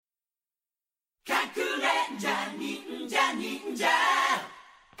Welcome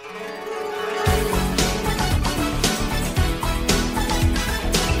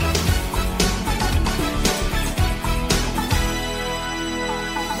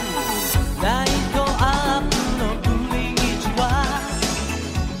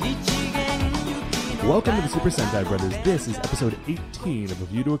to the Super Sentai Brothers. This is episode 18 of A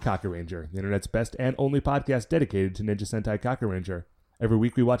View to a Kakuranger, the internet's best and only podcast dedicated to Ninja Sentai Kakuranger. Every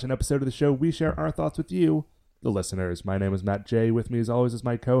week we watch an episode of the show, we share our thoughts with you, the listeners. My name is Matt J. With me as always is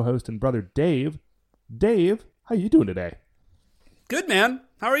my co-host and brother Dave. Dave, how you doing today? Good, man.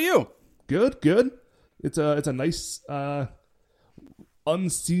 How are you? Good. It's a nice,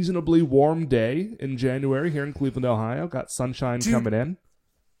 unseasonably warm day in January here in Cleveland, Ohio. Got sunshine coming in.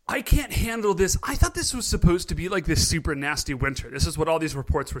 I can't handle this. I thought this was supposed to be like this super nasty winter. This is what all these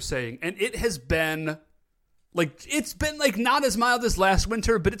reports were saying. And it has been like not as mild as last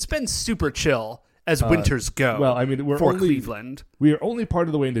winter, but it's been super chill as winters go. Well, I mean, Cleveland. We are only part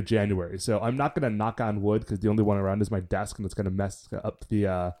of the way into January, so I'm not going to knock on wood because the only one around is my desk, and it's going to mess up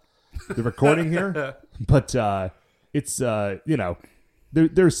the recording here. But it's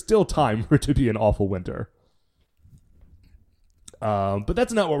there's still time for it to be an awful winter. But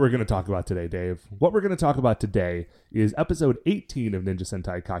that's not what we're going to talk about today, Dave. What we're going to talk about today is episode 18 of Ninja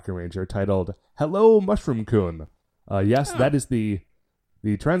Sentai Kakuranger, titled "Hello, Mushroom-kun." That is the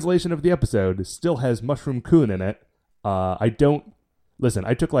translation of the episode. Still has Mushroom-kun in it. I took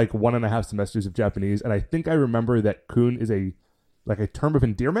like 1.5 semesters of Japanese, and I think I remember that kun is a term of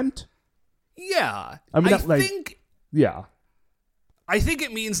endearment. Yeah, I think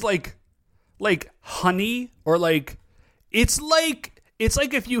it means like honey or like. It's like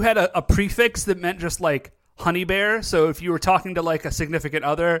if you had a prefix that meant just like honey bear. So if you were talking to like a significant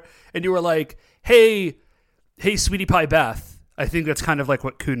other and you were like, hey, sweetie pie Beth, I think that's kind of like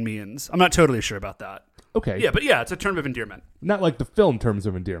what kun means. I'm not totally sure about that. Okay. Yeah, but yeah, it's a term of endearment. Not like the film terms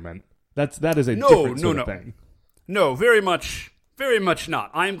of endearment. That is a different sort of thing. No, very much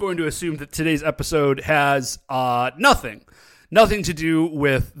not. I'm going to assume that today's episode has nothing to do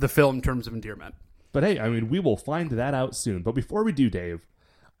with the film terms of endearment. But hey, I mean, we will find that out soon. But before we do, Dave...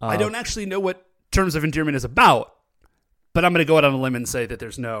 I don't actually know what terms of endearment is about, but I'm going to go out on a limb and say that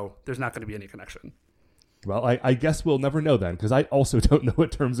there's not going to be any connection. Well, I guess we'll never know then, because I also don't know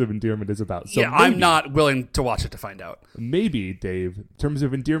what terms of endearment is about. So yeah, I'm not willing to watch it to find out. Maybe, Dave, terms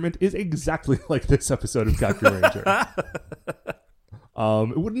of endearment is exactly like this episode of Kakuranger.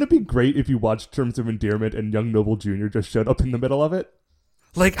 Wouldn't it be great if you watched Terms of Endearment and Young Noble Jr. just showed up in the middle of it?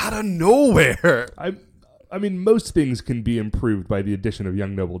 Like, out of nowhere. I mean, most things can be improved by the addition of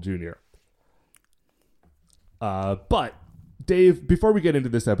Young Noble Jr. But, Dave, before we get into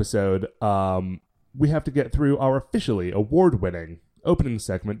this episode, we have to get through our officially award-winning opening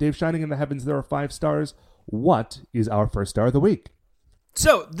segment. Dave, Shining in the Heavens, there are 5 stars. What is our first star of the week?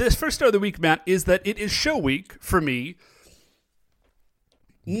 So, this first star of the week, Matt, is that it is show week for me.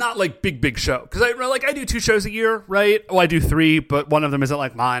 Not like big show, because I do 2 shows a year, right? Oh, I do 3, but one of them isn't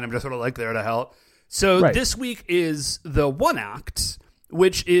like mine. I'm just sort of like there to help. So This week is the One Act,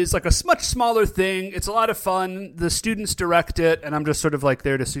 which is like a much smaller thing. It's a lot of fun. The students direct it, and I'm just sort of like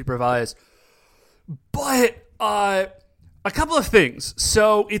there to supervise. But a couple of things.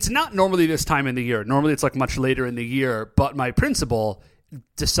 So it's not normally this time in the year. Normally it's like much later in the year, but my principal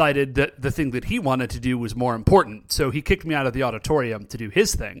decided that the thing that he wanted to do was more important. So he kicked me out of the auditorium to do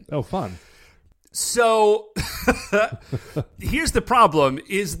his thing. Oh, fun. So here's the problem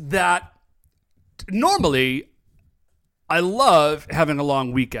is that normally I love having a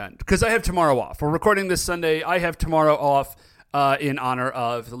long weekend because I have tomorrow off. We're recording this Sunday. I have tomorrow off in honor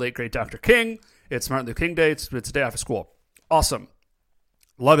of the late, great Dr. King. It's Martin Luther King Day. It's a day off of school. Awesome.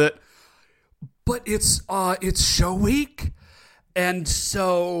 Love it. But it's show week. And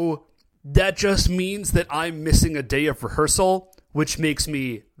so that just means that I'm missing a day of rehearsal, which makes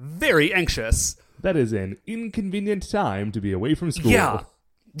me very anxious. That is an inconvenient time to be away from school. Yeah.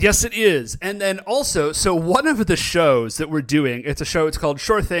 Yes, it is. And then also, so one of the shows that we're doing, it's called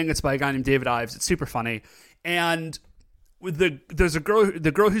Sure Thing. It's by a guy named David Ives. It's super funny. And there's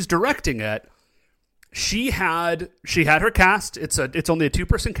the girl who's directing it. She had her cast. It's only a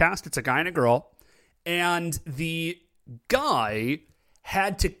 2-person cast. It's a guy and a girl. And the guy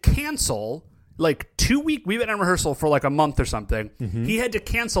had to cancel like 2 weeks. We've been in rehearsal for like a month or something. Mm-hmm. He had to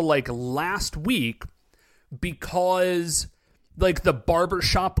cancel like last week because like the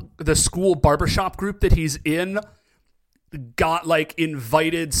school barbershop group that he's in got like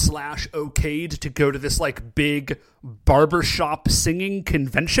invited / okayed to go to this like big barbershop singing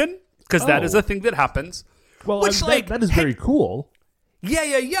convention because that is a thing that happens. Well, that is very cool.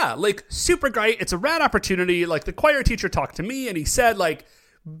 Yeah. Like, super great. It's a rad opportunity. Like, the choir teacher talked to me, and he said, like,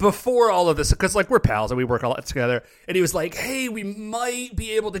 before all of this, because, like, we're pals and we work a lot together, and he was like, hey, we might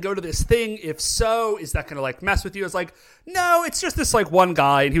be able to go to this thing. If so, is that going to, like, mess with you? I was like, no, it's just this, like, one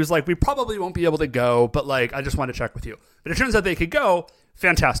guy. And he was like, we probably won't be able to go, but, like, I just want to check with you. But it turns out they could go.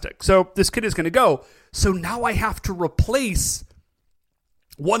 Fantastic. So this kid is going to go. So now I have to replace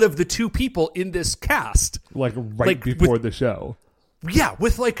one of the two people in this cast. Like, before the show. Yeah,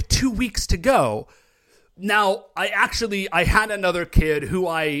 with, like, 2 weeks to go. Now, I had another kid who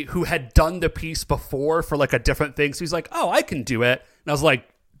had done the piece before for, like, a different thing. So he's like, oh, I can do it. And I was like,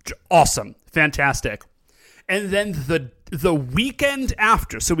 awesome, fantastic. And then the weekend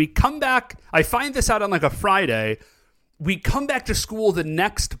after, so we come back, I find this out on, like, a Friday. We come back to school the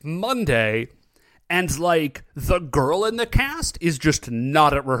next Monday, and, like, the girl in the cast is just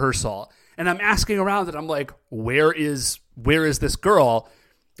not at rehearsal. And I'm asking around, and I'm like, where is this girl?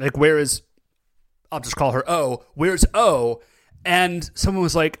 Like, I'll just call her O. Where's O? And someone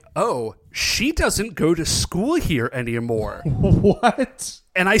was like, oh, she doesn't go to school here anymore. What?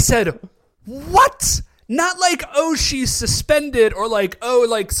 And I said, what? Not like, oh, she's suspended, or like, oh,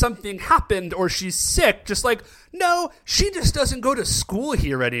 like something happened, or she's sick. Just like, no, she just doesn't go to school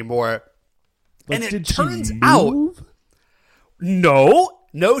here anymore. Like, and it turns out,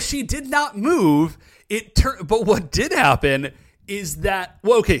 no, she did not move. But what did happen is that,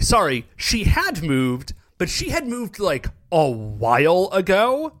 well, okay, sorry, she had moved, but she had moved like a while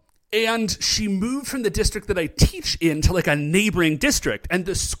ago, and she moved from the district that I teach in to like a neighboring district, and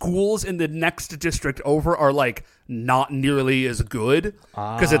the schools in the next district over are like not nearly as good,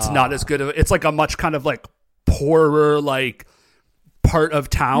 because it's not as good of, it's like a much kind of like poorer like part of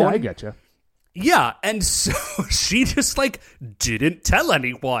town. Yeah, I get you. Yeah, and so she just like didn't tell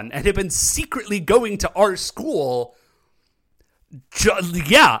anyone and had been secretly going to our school.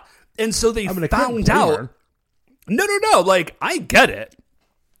 Yeah, and so they found out. No, like, I get it.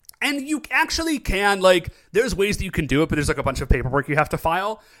 And you actually can, like, there's ways that you can do it, but there's like a bunch of paperwork you have to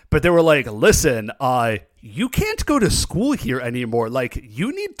file. But they were like, listen, you can't go to school here anymore. Like,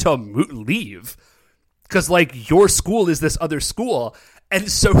 you need to leave. Because, like, your school is this other school.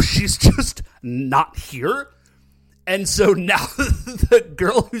 And so she's just not here. And so now the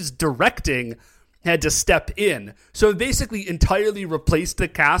girl who's directing had to step in. So basically entirely replaced the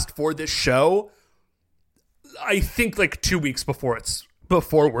cast for this show, I think like 2 weeks before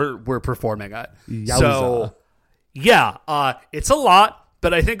we're performing it. Yowza. So yeah, it's a lot,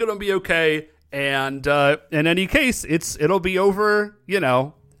 but I think it'll be okay. And in any case, it'll be over,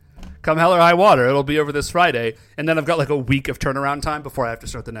 come hell or high water. It'll be over this Friday. And then I've got like a week of turnaround time before I have to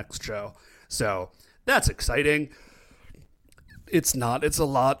start the next show. So that's exciting. It's not. It's a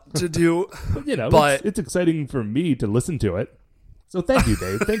lot to do. But it's exciting for me to listen to it. So thank you,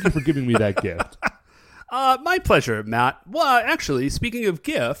 Dave. Thank you for giving me that gift. My pleasure, Matt. Well, actually, speaking of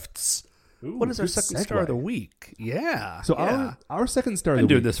gifts, what is our second segue. star of the week? Yeah. So yeah. our second star of the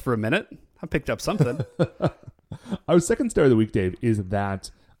Been week. doing this for a minute. I picked up something. Our second star of the week, Dave, is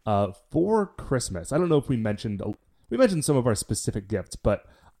that for Christmas, I don't know if we mentioned some of our specific gifts, but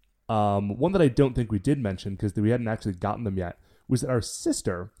one that I don't think we did mention because we hadn't actually gotten them yet was that our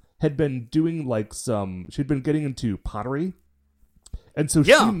sister had been doing she'd been getting into pottery. And so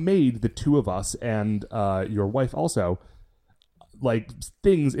she made the two of us and your wife also like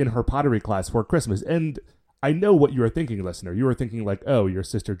things in her pottery class for Christmas. And I know what you were thinking, listener. You were thinking like, oh, your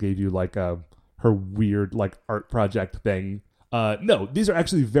sister gave you like her weird like art project thing. No, these are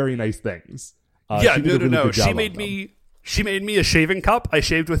actually very nice things. No. She made me a shaving cup. I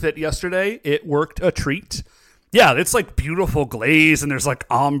shaved with it yesterday. It worked a treat. Yeah, it's like beautiful glaze and there's like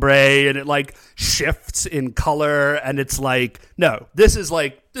ombre and it like shifts in color and it's like, no, this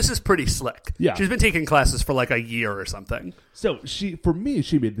is pretty slick. Yeah. She's been taking classes for like a year or something. So she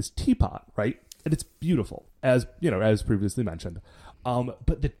made this teapot, right? And it's beautiful, as previously mentioned.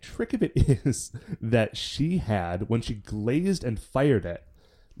 But the trick of it is that she had, when she glazed and fired it,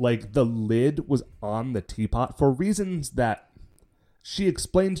 like the lid was on the teapot for reasons that she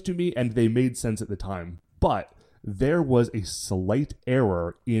explained to me and they made sense at the time. But there was a slight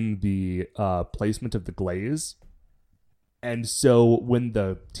error in the placement of the glaze. And so when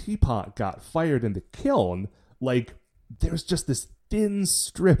the teapot got fired in the kiln, like there's just this thin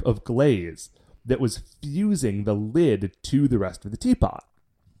strip of glaze that was fusing the lid to the rest of the teapot.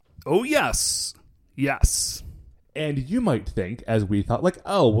 Oh, yes. Yes. And you might think, as we thought, like,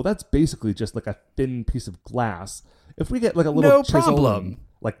 oh, well, that's basically just like a thin piece of glass. If we get like a little chisel and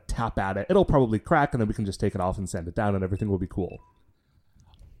like tap at it, it'll probably crack and then we can just take it off and sand it down and everything will be cool.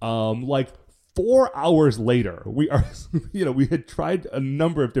 Like 4 hours later, we are, we had tried a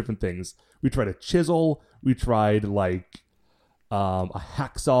number of different things. We tried a chisel. We tried like a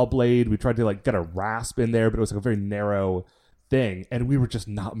hacksaw blade. We tried to like get a rasp in there, but it was like a very narrow thing. And we were just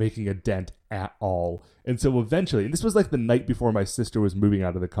not making a dent at all. And so eventually, and this was like the night before my sister was moving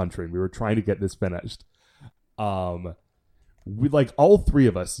out of the country, and we were trying to get this finished. We like all three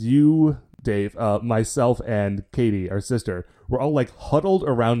of us, you, Dave, myself, and Katie, our sister, were all like huddled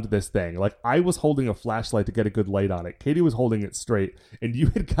around this thing. Like I was holding a flashlight to get a good light on it. Katie was holding it straight, and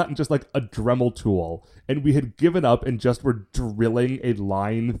you had gotten just like a Dremel tool, and we had given up and just were drilling a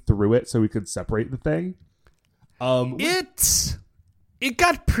line through it so we could separate the thing. It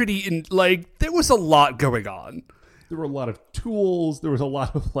got pretty like there was a lot going on. There were a lot of tools. There was a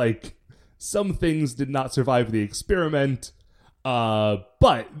lot of like some things did not survive the experiment.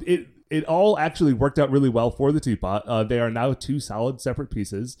 But it all actually worked out really well for the teapot. They are now 2 solid separate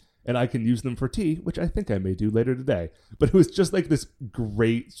pieces, and I can use them for tea, which I think I may do later today. But it was just like this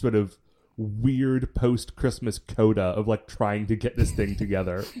great sort of weird post-Christmas coda of like trying to get this thing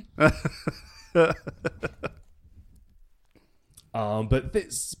together. But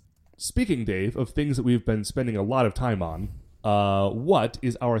speaking, Dave, of things that we've been spending a lot of time on, what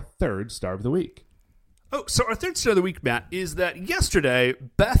is our third star of the week? Oh, so our third star of the week, Matt, is that yesterday,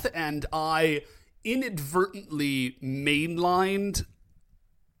 Beth and I inadvertently mainlined,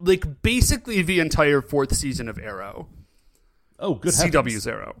 like, basically the entire 4th season of Arrow. Oh, good CW's heavens.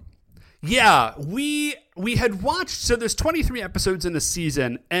 Arrow. Yeah, we had watched, so there's 23 episodes in a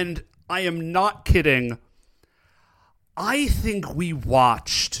season, and I am not kidding, I think we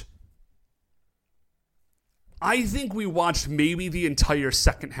watched maybe the entire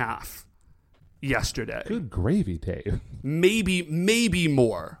second half yesterday. Good gravy, Dave. Maybe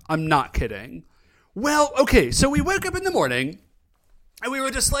more. I'm not kidding. Well, okay, so we woke up in the morning and we were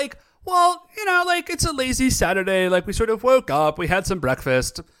just like, well, like it's a lazy Saturday. Like we sort of woke up, we had some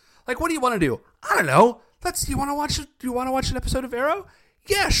breakfast. Like, what do you want to do? I don't know. Do you want to watch an episode of Arrow?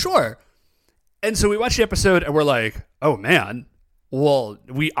 Yeah, sure. And so we watched the episode and we're like, oh man, well,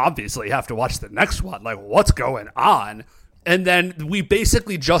 we obviously have to watch the next one. Like, what's going on? And then we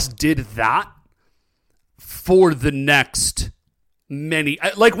basically just did that for the next many,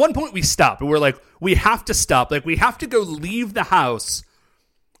 like one point we stopped and we're like, we have to stop. Like we have to go leave the house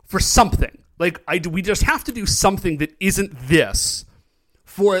for something. Like we just have to do something that isn't this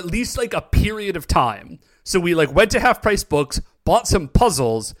for at least like a period of time. So we like went to Half Price Books, bought some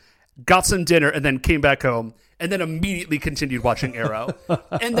puzzles, got some dinner, and then came back home and then immediately continued watching Arrow.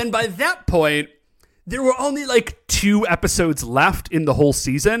 And then by that point, there were only like 2 episodes left in the whole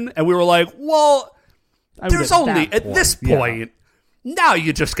season. And we were like, well, there's only at this point, now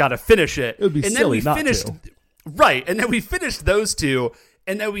you just got to finish it. It would be and silly then we not finished, to. Right. And then we finished those 2.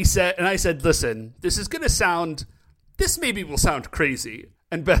 And then I said, listen, this maybe will sound crazy.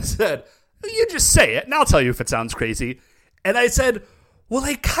 And Beth said, you just say it and I'll tell you if it sounds crazy. And I said, well,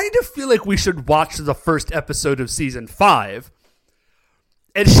 I kind of feel like we should watch the first episode of season 5.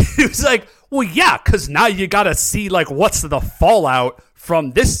 And she was like, well, yeah, because now you got to see, like, what's the fallout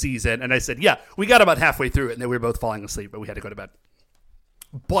from this season. And I said, yeah, we got about halfway through it, and then we were both falling asleep, but we had to go to bed.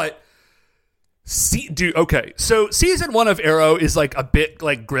 But, okay, so season 1 of Arrow is, like, a bit,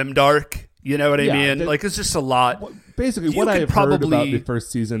 like, grimdark. You know what I mean? Like, it's just a lot. Basically, what I have heard about the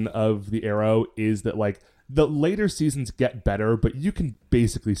first season of The Arrow is that, like, the later seasons get better, but you can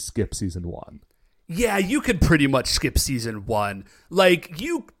basically skip season 1. Yeah, you could pretty much skip season 1. Like,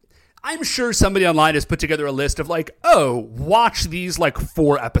 I'm sure somebody online has put together a list of like, oh, watch these like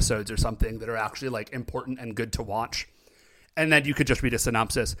 4 episodes or something that are actually like important and good to watch. And then you could just read a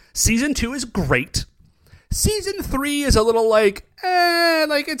synopsis. Season 2 is great. Season 3 is a little like,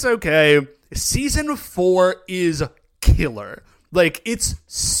 like it's okay. Season 4 is killer. Like, it's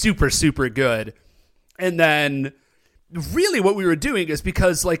super, super good. And then really what we were doing is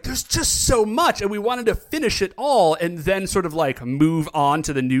because like there's just so much and we wanted to finish it all and then sort of like move on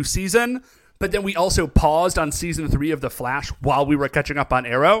to the new season. But then we also paused on season 3 of The Flash while we were catching up on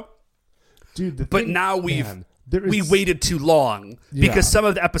Arrow. Dude, now we waited too long because some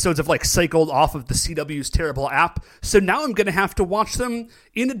of the episodes have like cycled off of the CW's terrible app. So now I'm going to have to watch them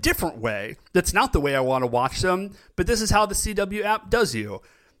in a different way. That's not the way I want to watch them, but this is how the CW app does you.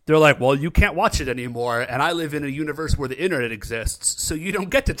 They're like, well, you can't watch it anymore, and I live in a universe where the internet exists, so you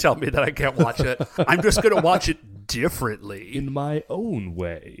don't get to tell me that I can't watch it. I'm just going to watch it differently. In my own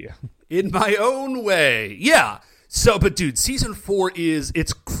way. In my own way. Yeah. So, but dude, season 4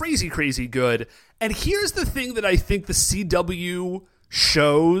 it's crazy, crazy good. And here's the thing that I think the CW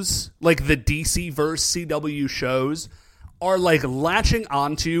shows, like the DC-verse CW shows, are like latching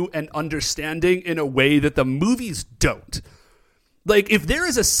onto and understanding in a way that the movies don't. Like, if there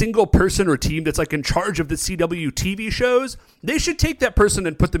is a single person or team that's like in charge of the CW TV shows, they should take that person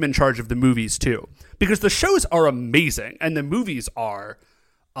and put them in charge of the movies too. Because the shows are amazing and the movies are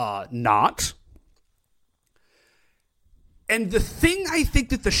not. And the thing I think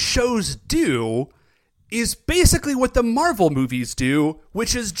that the shows do is basically what the Marvel movies do,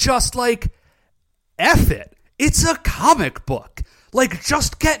 which is just like, F it. It's a comic book. Like,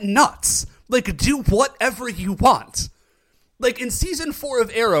 just get nuts. Like, do whatever you want. Like, in season 4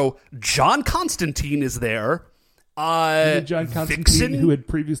 of Arrow, John Constantine is there. John Constantine, Vixen, who had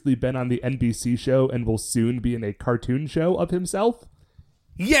previously been on the NBC show and will soon be in a cartoon show of himself.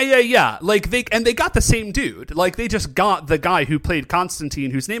 Yeah. Like, they got the same dude. Like, they just got the guy who played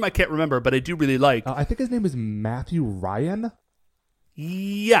Constantine, whose name I can't remember, but I do really like. I think his name is Matthew Ryan.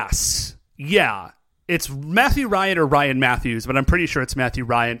 Yes. Yeah. It's Matthew Ryan or Ryan Matthews, but I'm pretty sure it's Matthew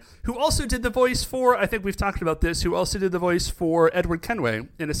Ryan, who also did the voice for, I think we've talked about this, who also did the voice for Edward Kenway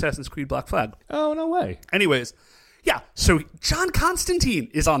in Assassin's Creed Black Flag. Oh, no way. Anyways, yeah, so John Constantine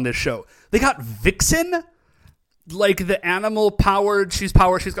is on this show. They got Vixen, like the animal powered, she's got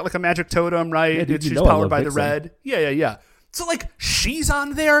like a magic totem, right? Yeah, dude, she's I powered love by Vixen. the red. Yeah. So, like, she's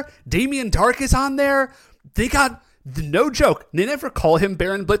on there. Damien Dark is on there. They got... No joke. They never call him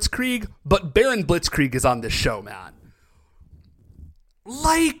Baron Blitzkrieg, but Baron Blitzkrieg is on this show, man.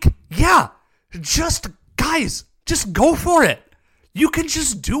 Like, yeah, guys, just go for it. You can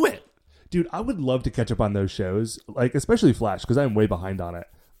just do it. Dude, I would love to catch up on those shows, like especially Flash, because I'm way behind on it.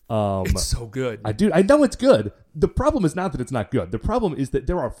 It's so good. I know it's good. The problem is not that it's not good. The problem is that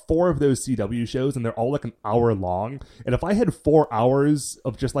there are 4 of those CW shows and they're all like an hour long. And if I had 4 hours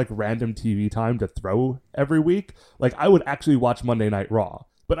of just like random TV time to throw every week, like I would actually watch Monday Night Raw.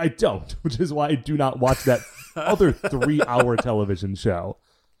 But I don't, which is why I do not watch that other 3-hour television show.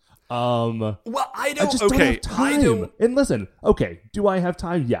 Well, I just don't have time. And listen, okay, do I have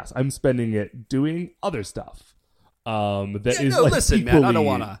time? Yes, I'm spending it doing other stuff. Listen, man, I don't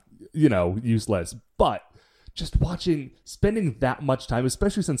wanna, useless. But just spending that much time,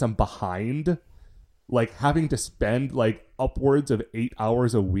 especially since I'm behind, like having to spend like upwards of 8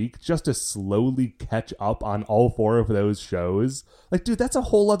 hours a week just to slowly catch up on all 4 of those shows. Like, dude, that's a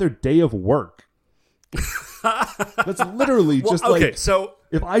whole other day of work. That's literally just okay, like, so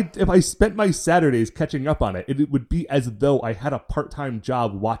if I spent my Saturdays catching up on it, it would be as though I had a part-time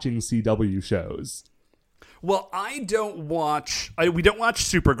job watching CW shows. Well, we don't watch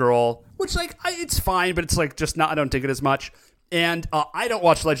Supergirl, which like it's fine, but it's like just not. I don't dig it as much, and I don't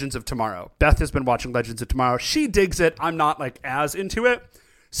watch Legends of Tomorrow. Beth has been watching Legends of Tomorrow. She digs it. I'm not like as into it.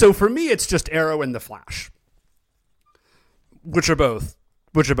 So for me, it's just Arrow and The Flash, which are both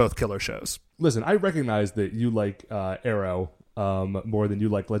killer shows. Listen, I recognize that you like Arrow more than you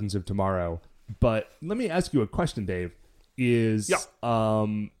like Legends of Tomorrow, but let me ask you a question, Dave. Is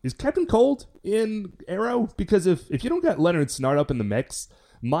Captain Cold in Arrow? Because if you don't get Leonard Snart up in the mix,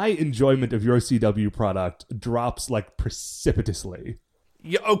 my enjoyment of your CW product drops like precipitously.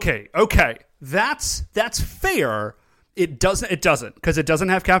 Yeah, okay. That's fair. It doesn't because it doesn't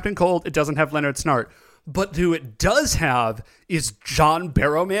have Captain Cold, it doesn't have Leonard Snart. But who it does have is John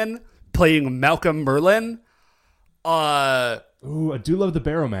Barrowman playing Malcolm Merlyn. Ooh, I do love the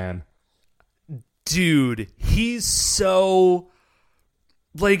Barrowman. Dude, he's so...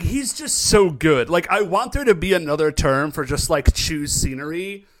 Like, he's just so good. Like, I want there to be another term for just, like, choose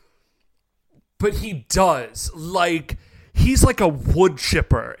scenery. But he does. Like, he's like a wood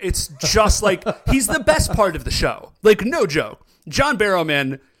chipper. It's just, like, he's the best part of the show. Like, no joke. John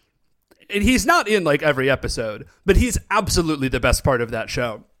Barrowman, and he's not in, like, every episode, but he's absolutely the best part of that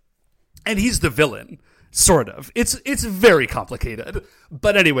show. And he's the villain. Sort of. It's very complicated.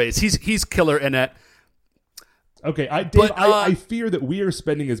 But anyways, he's killer in it. Okay, Dave, I fear that we are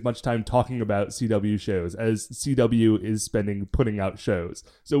spending as much time talking about CW shows as CW is spending putting out shows.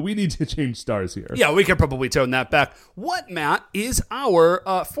 So we need to change stars here. Yeah, we can probably tone that back. What, Matt, is our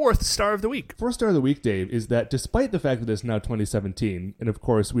 4th star of the week? 4th star of the week, Dave, is that despite the fact that it's now 2017, and of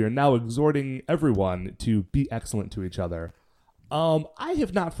course we are now exhorting everyone to be excellent to each other, I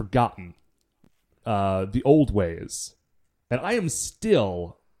have not forgotten the old ways, and I am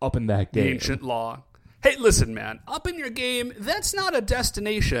still up in that game. The ancient law. Hey, listen, man, up in your game, that's not a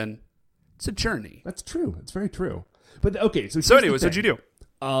destination, it's a journey. That's true. It's very true. But okay, so anyways, what'd you do?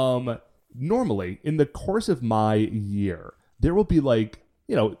 Normally, in the course of my year, there will be like,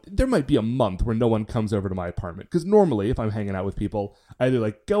 there might be a month where no one comes over to my apartment. Because normally, if I'm hanging out with people, I either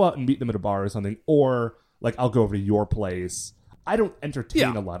like go out and meet them at a bar or something, or like I'll go over to your place. I don't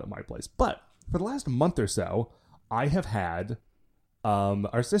entertain a lot at my place. But for the last month or so, I have had,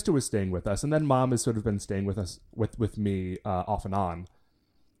 our sister was staying with us, and then mom has sort of been staying with us, with me off and on.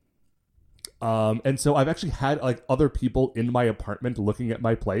 And so I've actually had like other people in my apartment looking at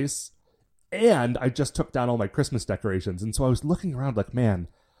my place, and I just took down all my Christmas decorations. And so I was looking around like, man,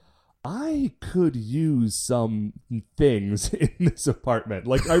 I could use some things in this apartment.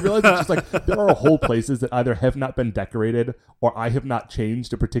 Like, I realized it's just like there are whole places that either have not been decorated or I have not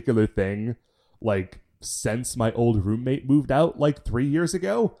changed a particular thing, like, since my old roommate moved out like 3 years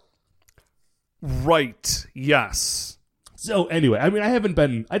ago. Right. Yes. So anyway, I mean,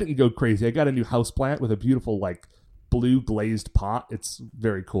 I didn't go crazy. I got a new houseplant with a beautiful, like, blue glazed pot. It's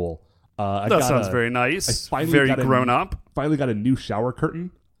very cool. That sounds very nice. Very grown up. Finally got a new shower curtain.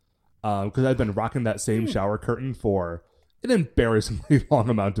 Because I've been rocking that same shower curtain for an embarrassingly long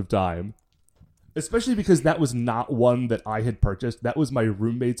amount of time. Especially because that was not one that I had purchased. That was my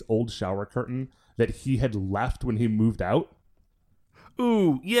roommate's old shower curtain that he had left when he moved out.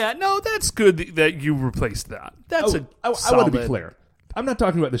 Ooh, yeah, no, that's good that you replaced that. That's I want to be clear. I'm not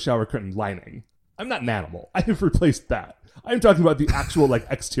talking about the shower curtain lining. I'm not an animal. I have replaced that. I'm talking about the actual, like,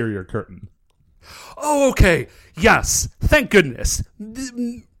 exterior curtain. Oh, okay. Yes. Thank goodness.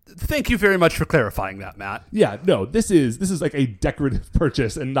 Thank you very much for clarifying that, Matt. Yeah, no, this is like a decorative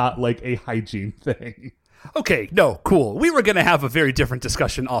purchase and not like a hygiene thing. Okay, no, cool. We were going to have a very different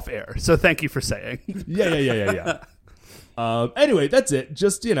discussion off air, so thank you for saying. Yeah. Anyway, that's it.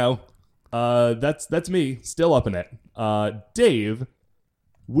 Just, that's me, still up in it. Dave,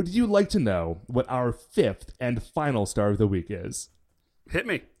 would you like to know what our fifth and final star of the week is? Hit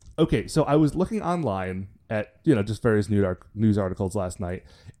me. Okay, so I was looking online at, just various news articles last night,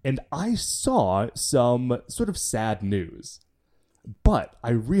 and I saw some sort of sad news. But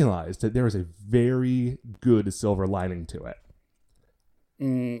I realized that there is a very good silver lining to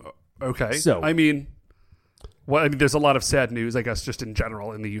it. Okay. So, there's a lot of sad news, I guess, just in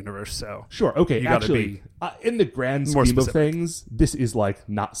general in the universe. So sure. Okay. You actually, in the grand scheme of things, this is like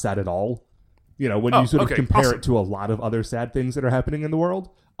not sad at all. When you sort of compare it to a lot of other sad things that are happening in the world.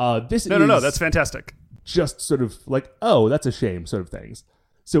 No, that's fantastic. Just sort of like, oh, that's a shame sort of things.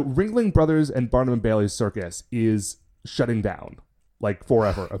 So Ringling Brothers and Barnum and Bailey's Circus is shutting down, like,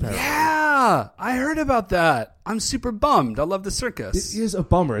 forever, apparently. Yeah, I heard about that. I'm super bummed. I love the circus. It is a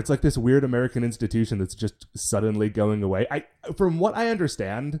bummer. It's like this weird American institution that's just suddenly going away. From what I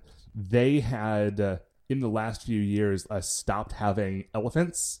understand, they had, in the last few years, stopped having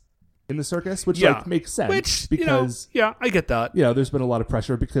elephants in the circus, which makes sense. Because, I get that. There's been a lot of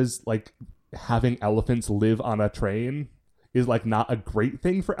pressure because, like, having elephants live on a train is, like, not a great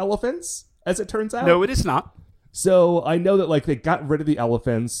thing for elephants, as it turns out. No, it is not. So I know that, like, they got rid of the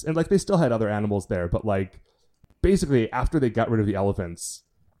elephants, and, like, they still had other animals there, but, like, basically after they got rid of the elephants,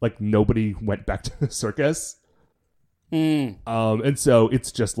 like, nobody went back to the circus. And so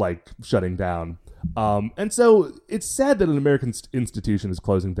it's just, like, shutting down. And so it's sad that an American institution is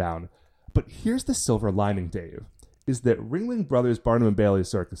closing down. But here's the silver lining, Dave, is that Ringling Brothers Barnum and Bailey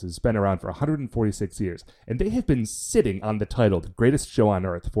Circus has been around for 146 years, and they have been sitting on the title, The Greatest Show on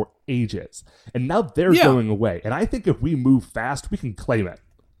Earth, for ages. And now they're going away. And I think if we move fast, we can claim it.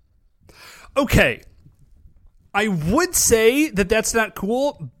 Okay. I would say that that's not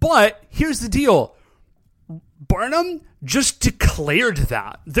cool, but here's the deal. Barnum just declared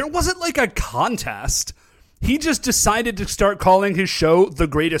that. There wasn't like a contest. He just decided to start calling his show The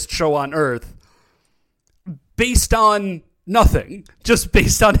Greatest Show on Earth based on nothing, just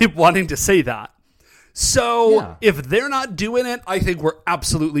based on him wanting to say that. So if they're not doing it, I think we're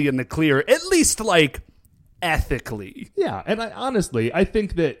absolutely in the clear, at least like ethically. Yeah, and I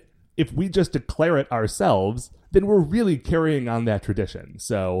think that if we just declare it ourselves, then we're really carrying on that tradition.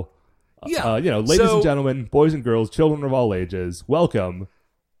 So, ladies and gentlemen, boys and girls, children of all ages, welcome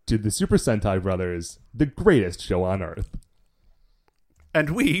to the Super Sentai Brothers, The Greatest Show on Earth.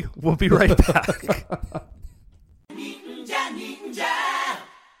 And we will be right back.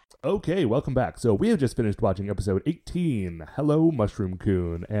 Okay, welcome back. So we have just finished watching episode 18, Hello,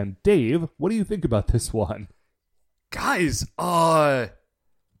 Mushroom-kun. And Dave, what do you think about this one? Guys,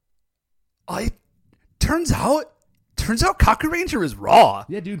 turns out Kaku Ranger is raw.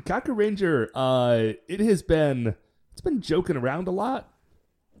 Yeah, dude, Kaku Ranger, it's been joking around a lot,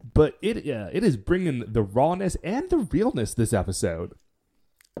 but it is bringing the rawness and the realness this episode.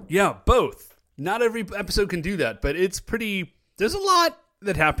 Yeah, both. Not every episode can do that, but it's pretty. There's a lot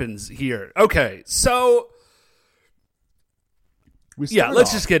that happens here. Okay, so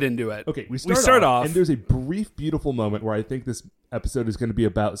let's just get into it. Okay, we start off, and there's a brief, beautiful moment where I think this episode is going to be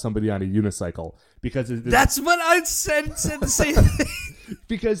about somebody on a unicycle because that's what I said the same thing.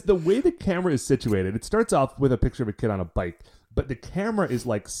 Because the way the camera is situated, it starts off with a picture of a kid on a bike, but the camera is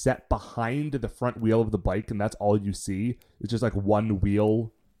like set behind the front wheel of the bike, and that's all you see. It's just like one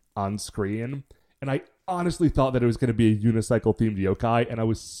wheel on screen, and I honestly thought that it was going to be a unicycle themed yokai, and I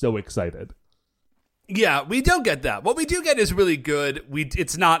was so excited. Yeah, we don't get that. What we do get is really good.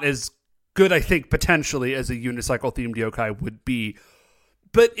 It's not as good, I think, potentially, as a unicycle-themed yokai would be.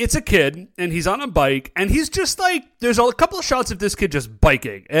 But it's a kid, and he's on a bike, and he's just like, there's a couple of shots of this kid just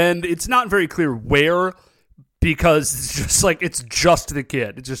biking, and it's not very clear where, because it's just like, it's just the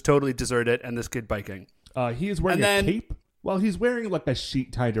kid. It's just totally deserted, and this kid biking. He is wearing a cape? Well, he's wearing like a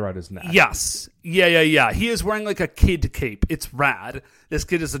sheet tied around his neck. Yes. Yeah. He is wearing like a kid cape. It's rad. This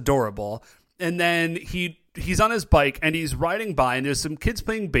kid is adorable. And then he's on his bike and he's riding by and there's some kids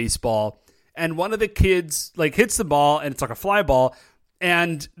playing baseball and one of the kids like hits the ball and it's like a fly ball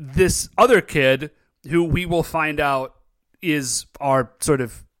and this other kid who we will find out is our sort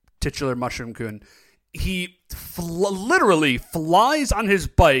of titular Mushroom Kun. He literally flies on his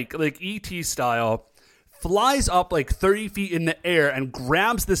bike like E.T. style, flies up like 30 feet in the air and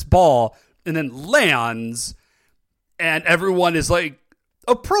grabs this ball and then lands and everyone is like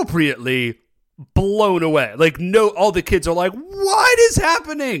appropriately blown away. Like, no, all the kids are like, what is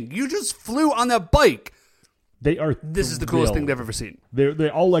happening? You just flew on that bike. They are This is the coolest thing they've ever seen. They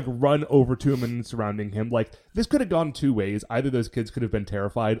all like run over to him and surrounding him. Like, this could have gone two ways. Either those kids could have been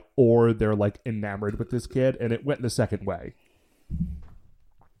terrified or they're like enamored with this kid, and it went the second way.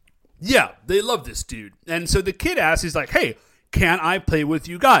 Yeah, they love this dude. And so the kid asks, he's like, hey, can I play with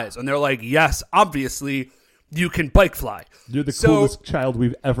you guys? And they're like, yes, obviously. You can bike fly. You're the coolest child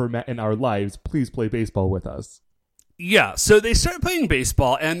we've ever met in our lives. Please play baseball with us. Yeah, so they start playing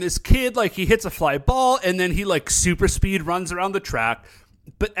baseball, and this kid, like, he hits a fly ball, and then he, like, super speed runs around the track.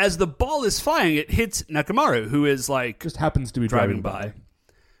 But as the ball is flying, it hits Nekomaru, who is, like... just happens to be driving by.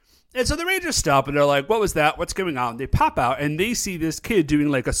 And so the Rangers stop, and they're like, what was that? What's going on? They pop out, and they see this kid doing,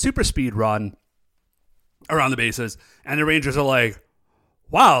 like, a super speed run around the bases. And the Rangers are like,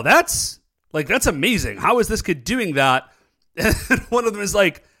 wow, that's amazing. How is this kid doing that? And one of them is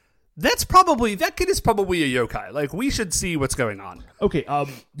like, that kid is probably a yokai. Like, we should see what's going on. Okay,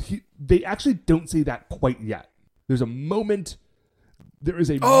 they actually don't say that quite yet. There is a moment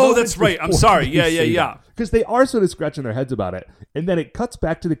that's right. I'm sorry. Yeah. Because they are sort of scratching their heads about it. And then it cuts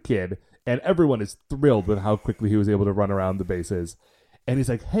back to the kid, and everyone is thrilled with how quickly he was able to run around the bases. And he's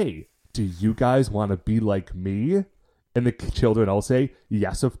like, hey, do you guys want to be like me? And the children all say,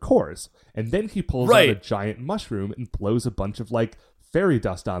 yes, of course. And then he pulls out a giant mushroom and blows a bunch of, like, fairy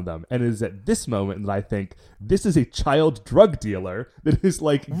dust on them. And it is at this moment that I think this is a child drug dealer that is,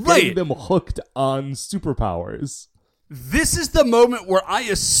 like, getting them hooked on superpowers. This is the moment where I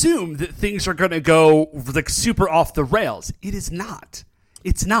assume that things are going to go, like, super off the rails. It is not.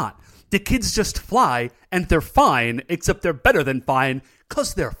 It's not. The kids just fly, and they're fine, except they're better than fine,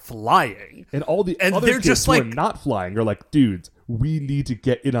 because they're flying. And all the other kids just who are not flying are like, dudes, we need to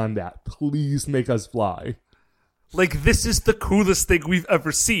get in on that. Please make us fly. Like, this is the coolest thing we've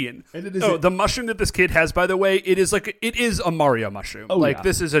ever seen. And it is the mushroom that this kid has, by the way, it is a Mario mushroom. Oh, like,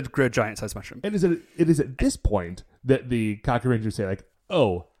 this is a giant-sized mushroom. And it is at this point that the Kaku Rangers say, like,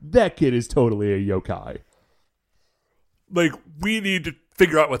 oh, that kid is totally a yokai. Like, we need to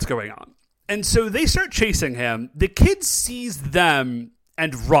figure out what's going on. And so they start chasing him. The kid sees them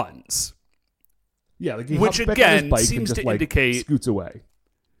and runs. Yeah, like he which hops back again on his bike seems and just, to indicate scoots away.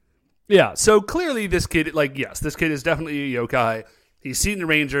 Yeah, so clearly this kid, like, yes, this kid is definitely a yokai. He's seen the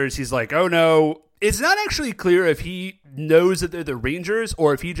Rangers. He's like, oh no. It's not actually clear if he knows that they're the Rangers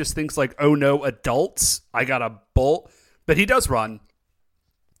or if he just thinks like, oh no, adults, I got a bolt. But he does run.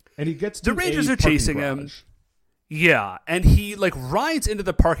 And he gets to the Rangers are chasing him. Yeah, and he like rides into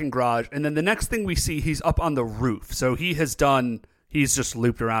the parking garage, and then the next thing we see, he's up on the roof. So he's just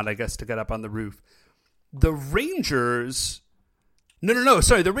looped around, I guess, to get up on the roof. The Rangers, no,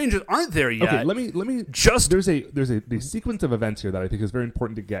 sorry, the Rangers aren't there yet. Okay, let me just. There's a sequence of events here that I think is very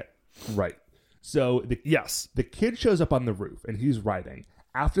important to get right. So the kid shows up on the roof, and he's riding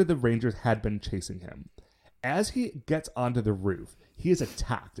after the Rangers had been chasing him. As he gets onto the roof, he is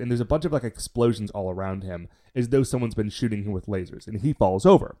attacked, and there's a bunch of like explosions all around him, as though someone's been shooting him with lasers, and he falls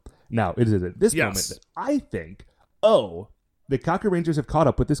over. Now, it is at this moment that I think, the Kaku Rangers have caught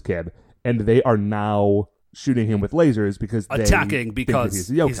up with this kid, and they are now shooting him with lasers because attacking they because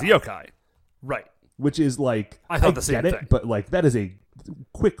think that he's a yokai. Right. Which is like, I thought the same thing. But like that is a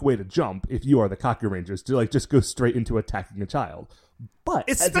quick way to jump if you are the Kaku Rangers, to like just go straight into attacking a child. But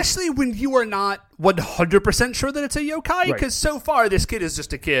especially when you are not 100% sure that it's a yokai, because so far this kid is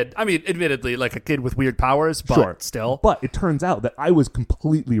just a kid. I mean, admittedly, like a kid with weird powers, but still. But it turns out that I was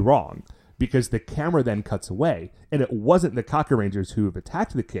completely wrong, because the camera then cuts away, and it wasn't the Kaku Rangers who have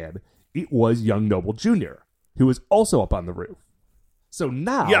attacked the kid. It was Young Noble Jr., who was also up on the roof. So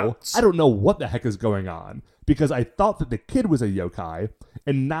now, I don't know what the heck is going on, because I thought that the kid was a yokai,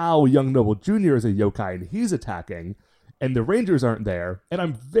 and now Young Noble Jr. is a yokai, and he's attacking, and the Rangers aren't there, and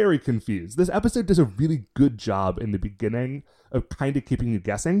I'm very confused. This episode does a really good job in the beginning of kind of keeping you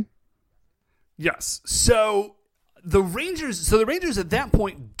guessing. Yes. So the Rangers at that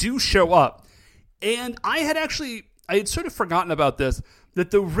point do show up, and I had sort of forgotten about this, that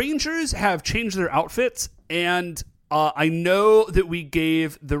the Rangers have changed their outfits, and I know that we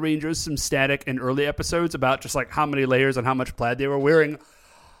gave the Rangers some static in early episodes about just like how many layers and how much plaid they were wearing.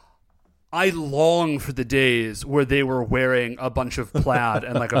 I long for the days where they were wearing a bunch of plaid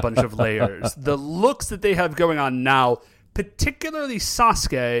and like a bunch of layers. The looks that they have going on now, particularly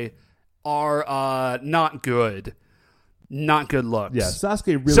Sasuke, are not good. Not good looks. Yeah,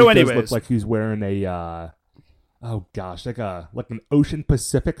 Sasuke really does look like he's wearing a like an Ocean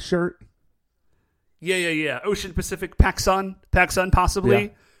Pacific shirt. Yeah. Ocean Pacific PacSun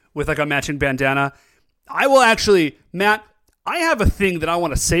possibly, with like a matching bandana. I will actually, Matt, I have a thing that I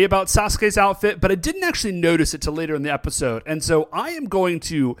want to say about Sasuke's outfit, but I didn't actually notice it till later in the episode. And so I'm going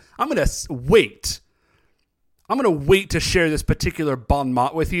to wait. I'm going to wait to share this particular bon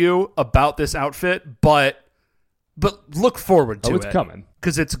mot with you about this outfit, but look forward to it. It's coming.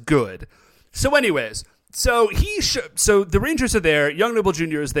 Because it's good. So anyways, so the Rangers are there, Young Noble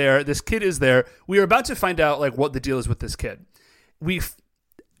Jr. is there, this kid is there. We are about to find out like what the deal is with this kid.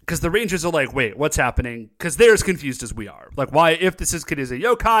 Because the Rangers are like, wait, what's happening? Because they're as confused as we are. Like, why, if this kid is a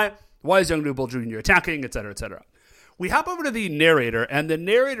yokai, why is Young Noble Jr. attacking, et cetera, et cetera. We hop over to the narrator, and the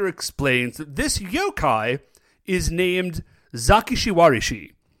narrator explains that this yokai is named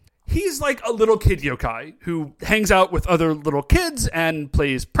Zakishiwarishi. He's like a little kid yokai who hangs out with other little kids and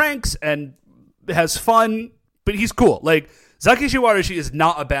plays pranks and has fun, but he's cool. Like, Zakishiwarishi is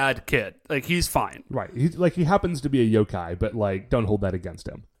not a bad kid. Like, he's fine. Right. He happens to be a yokai, but like, don't hold that against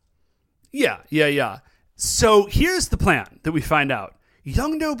him. Yeah. So here's the plan that we find out.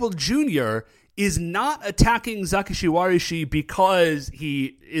 Young Noble Jr. is not attacking Zakishiwarishi because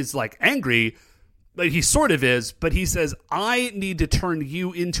he is like angry. Like, he sort of is, but he says, I need to turn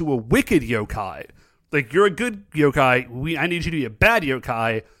you into a wicked yokai. Like, you're a good yokai. I need you to be a bad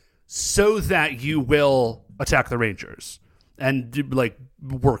yokai so that you will attack the Rangers and like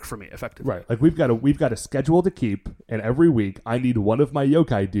work for me effectively. Right. Like, we've got a schedule to keep, and every week I need one of my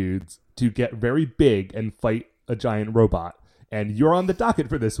yokai dudes to get very big and fight a giant robot. And you're on the docket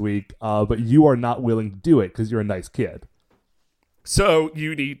for this week, but you are not willing to do it because you're a nice kid. So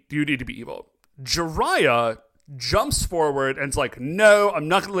you need to be evil. Jiraiya jumps forward and is like, no, I'm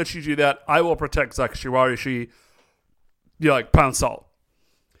not going to let you do that. I will protect Zakishiwarishi. You're like, pound salt.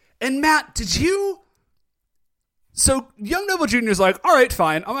 And Matt, So Young Noble Jr. is like, all right,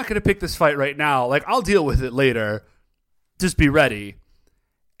 fine. I'm not going to pick this fight right now. Like, I'll deal with it later. Just be ready.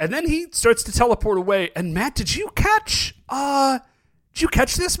 And then he starts to teleport away. And Matt, did you catch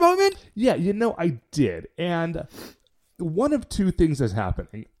this moment? Yeah, I did. And one of two things is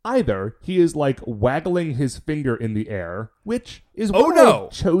happening. Either he is like waggling his finger in the air, which is what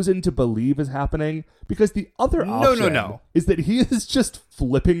I've chosen to believe is happening, because the other option is that he is just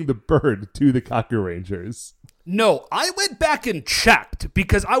flipping the bird to the Kaku Rangers. No, I went back and checked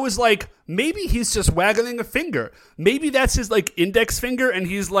because I was like, maybe he's just waggling a finger. Maybe that's his like index finger and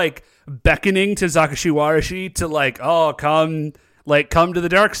he's like beckoning to Zakishiwarishi to like, oh, come to the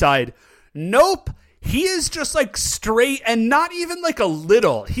dark side. Nope. He is just like straight and not even like a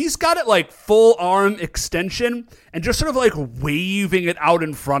little. He's got it like full arm extension and just sort of like waving it out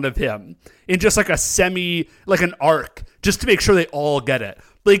in front of him in just like like an arc, just to make sure they all get it.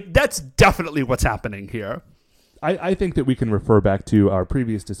 Like, that's definitely what's happening here. I think that we can refer back to our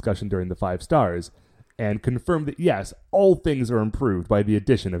previous discussion during the 5 stars and confirm that, yes, all things are improved by the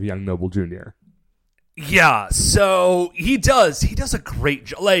addition of Young Noble Jr. Yeah, so he does a great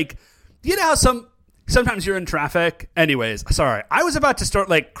job. Like, you know how sometimes you're in traffic? Anyways, sorry. I was about to start,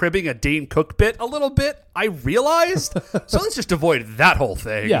 like, cribbing a Dane Cook bit a little bit, I realized. So let's just avoid that whole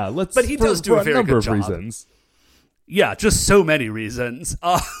thing. Yeah, but he does do a very good job. Reasons. Yeah, just so many reasons.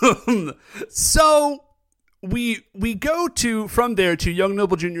 So we go from there to Young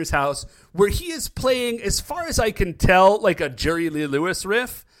Noble Jr.'s house, where he is playing, as far as I can tell, like a Jerry Lee Lewis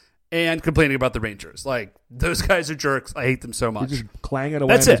riff. and complaining about the Rangers. Like, those guys are jerks. I hate them so much. He's just clanging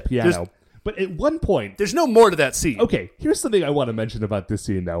away That's on his it. piano. But at one point, There's no more to that scene. okay, here's something I want to mention about this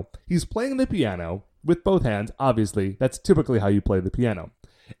scene, though. He's playing the piano with both hands. Obviously, that's typically how you play the piano.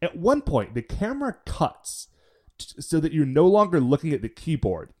 At one point, the camera cuts so that you're no longer looking at the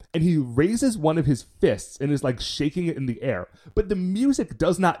keyboard, and he raises one of his fists and is like shaking it in the air. But the music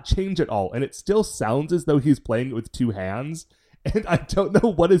does not change at all, and it still sounds as though he's playing it with two hands. And I don't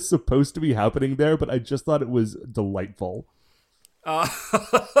know what is supposed to be happening there, but I just thought it was delightful. Well,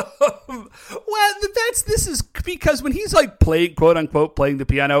 this is because when he's like playing, quote unquote, playing the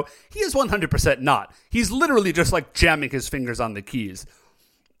piano, he is 100% not. He's literally just like jamming his fingers on the keys.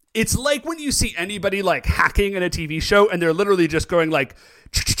 It's like when you see anybody like hacking in a TV show and they're literally just going like,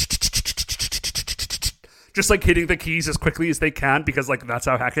 just like hitting the keys as quickly as they can because like that's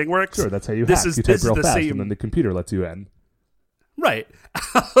how hacking works. Sure, that's how you hack. You type real fast, and then the computer lets you in. Right.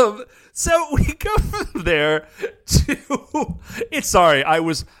 So we go from there to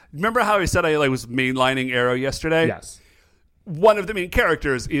remember how I said I was mainlining Arrow yesterday? Yes. One of the main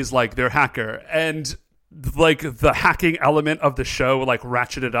characters is like their hacker, and like the hacking element of the show like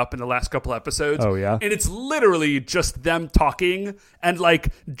ratcheted up in the last couple episodes. Oh yeah. And it's literally just them talking and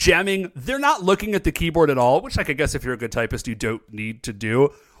like jamming. They're not looking at the keyboard at all, which like I guess if you're a good typist you don't need to do,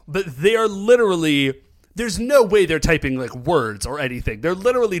 but they're literally, there's no way they're typing like words or anything. They're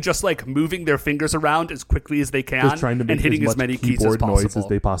literally just like moving their fingers around as quickly as they can, just trying to make and hitting as as many keys as keyboard possible. noise as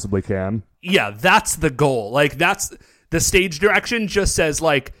they possibly can. Yeah, that's the goal. Like that's the stage direction. Just says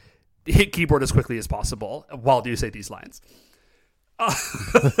like hit keyboard as quickly as possible while you say these lines.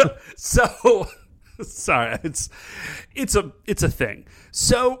 So sorry, it's a thing.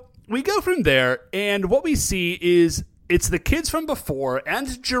 So we go from there, and what we see is it's the kids from before and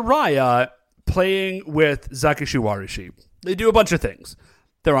Jiraiya playing with Zakishi Warishi. They do a bunch of things.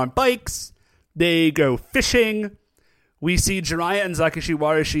 They're on bikes. They go fishing. We see Jiraiya and Zakishi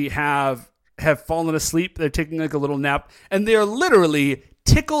Warishi have fallen asleep. They're taking like a little nap, and they're literally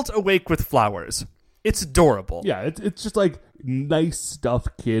tickled awake with flowers. It's adorable. Yeah, it's just like nice stuff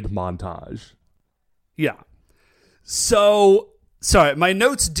kid montage. Yeah. So, sorry, my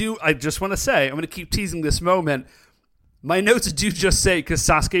notes do, I just want to say, I'm going to keep teasing this moment. My notes do just say, because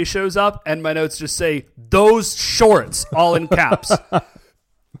Sasuke shows up, and my notes just say, those shorts, all in caps.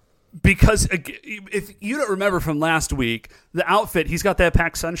 Because if you don't remember from last week, the outfit, he's got that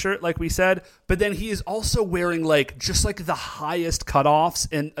PacSun shirt, like we said, but then he is also wearing like just like the highest cutoffs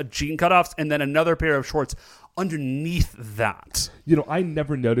and jean cutoffs, and then another pair of shorts underneath that. You know, I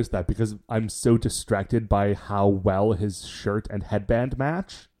never noticed that because I'm so distracted by how well his shirt and headband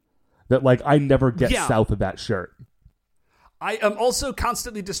match that like I never get south of that shirt. I am also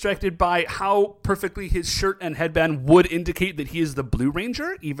constantly distracted by how perfectly his shirt and headband would indicate that he is the Blue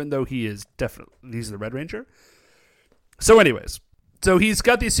Ranger, even though he's the Red Ranger. So anyways, so he's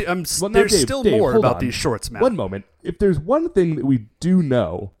got these, there's still more about these shorts, Matt. One moment. If there's one thing that we do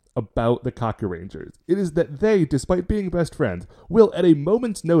know about the Kaku Rangers, it is that they, despite being best friends, will at a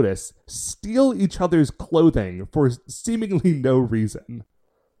moment's notice steal each other's clothing for seemingly no reason.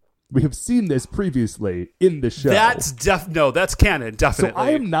 We have seen this previously in the show. That's canon, definitely. So I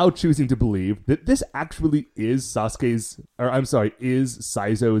am now choosing to believe that this actually is is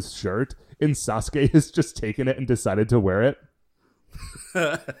Saizo's shirt, and Sasuke has just taken it and decided to wear it.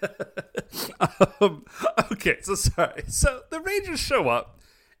 Okay, so sorry. So the Rangers show up,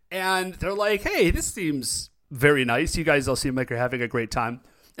 and they're like, hey, this seems very nice. You guys all seem like you're having a great time.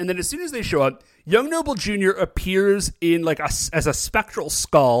 And then as soon as they show up, Young Noble Jr. appears in like as a spectral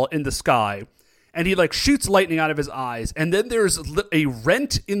skull in the sky, and he like shoots lightning out of his eyes. And then there's a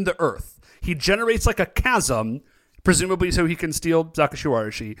rent in the earth. He generates like a chasm, presumably so he can steal Zakishi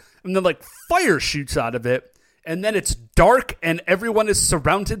Warishi. And then like fire shoots out of it. And then it's dark, and everyone is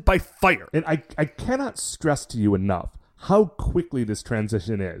surrounded by fire. And I cannot stress to you enough how quickly this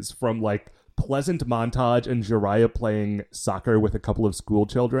transition is from like pleasant montage and Jiraiya playing soccer with a couple of school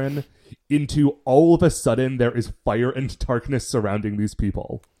children into all of a sudden there is fire and darkness surrounding these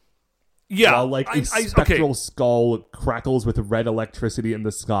people. Yeah. While like a spectral skull crackles with red electricity in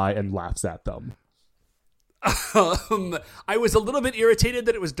the sky and laughs at them. I was a little bit irritated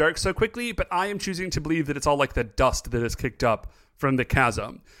that it was dark so quickly, but I am choosing to believe that it's all like the dust that is kicked up from the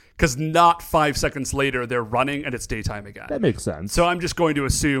chasm. Because not 5 seconds later, they're running and it's daytime again. That makes sense. So I'm just going to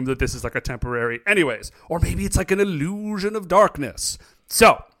assume that this is like a temporary... Anyways, or maybe it's like an illusion of darkness.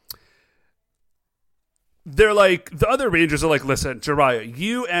 So, they're like... The other Rangers are like, listen, Jiraiya,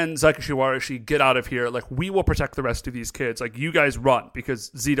 you and Zakishi Warishi get out of here. Like, we will protect the rest of these kids. Like, you guys run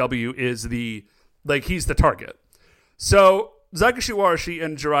because ZW is the... Like, he's the target. So Zakashi Warashi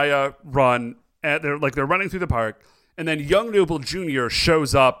and Jiraiya run, and they're running through the park, and then Young Noble Jr.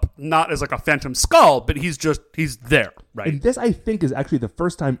 shows up not as like a phantom skull, but he's there, right? And this, I think, is actually the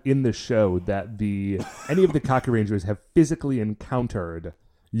first time in the show that any of the Kaku Rangers have physically encountered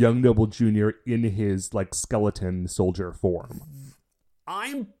Young Noble Jr. in his like skeleton soldier form.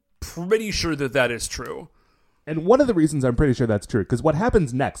 I'm pretty sure that is true. And one of the reasons I'm pretty sure that's true, because what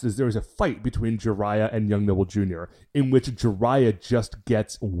happens next is there's a fight between Jiraiya and Young Noble Jr., in which Jiraiya just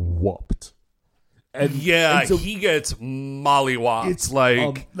gets whooped. And so he gets mollywopped. It's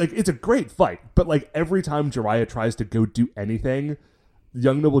it's a great fight, but like every time Jiraiya tries to go do anything,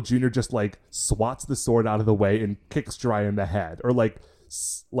 Young Noble Jr. just like swats the sword out of the way and kicks Jiraiya in the head, or like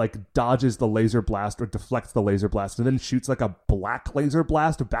dodges the laser blast or deflects the laser blast and then shoots like a black laser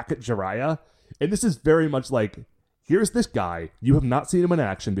blast back at Jiraiya. And this is very much like, here's this guy, you have not seen him in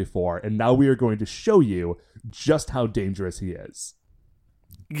action before, and now we are going to show you just how dangerous he is.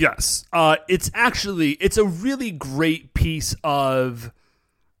 Yes. It's a really great piece of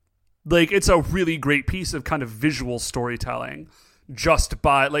kind of visual storytelling, just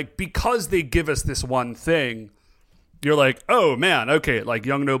by like, because they give us this one thing, you're like, oh man, okay, like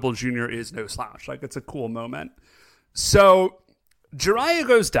Young Noble Jr. is no slouch. Like, it's a cool moment. So Jiraiya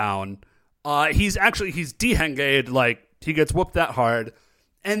goes down. He's dehenged, like he gets whooped that hard.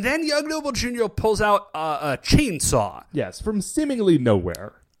 And then Young Noble Jr. pulls out a chainsaw. Yes, from seemingly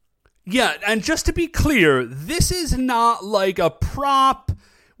nowhere. Yeah, and just to be clear, this is not like a prop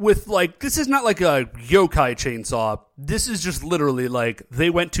with like, this is not like a yokai chainsaw. This is just literally like they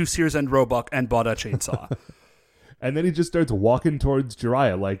went to Sears and Roebuck and bought a chainsaw. And then he just starts walking towards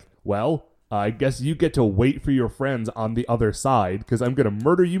Jiraiya like, well, I guess you get to wait for your friends on the other side because I'm going to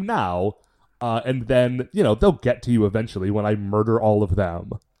murder you now. And then, they'll get to you eventually when I murder all of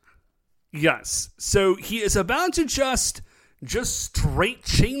them. Yes. So he is about to just straight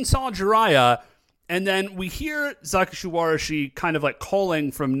chainsaw Jiraiya. And then we hear Zakashi Warashi kind of like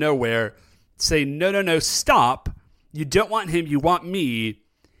calling from nowhere, say, no, stop. You don't want him. You want me.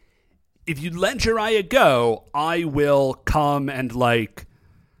 If you let Jiraiya go, I will come and like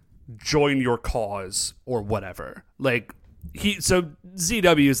join your cause or whatever. Like, so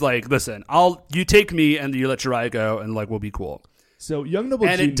ZW is like, listen, you take me and you let Jiraiya go and like we'll be cool. So Young Noble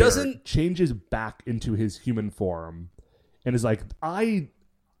Jr. changes back into his human form and is like, I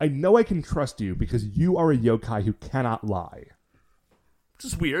know I can trust you because you are a yokai who cannot lie. Which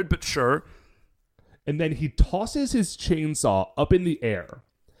is weird, but sure. And then he tosses his chainsaw up in the air.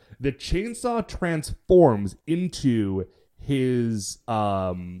 The chainsaw transforms into his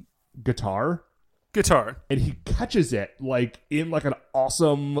guitar. And he catches it like in like an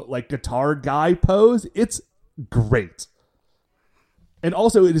awesome like guitar guy pose. It's great. And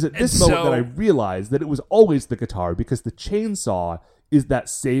also it is at this moment that I realized that it was always the guitar, because the chainsaw is that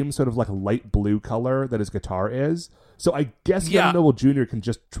same sort of like light blue color that his guitar is. So I guess Young Noble Jr. can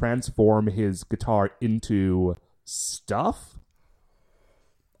just transform his guitar into stuff.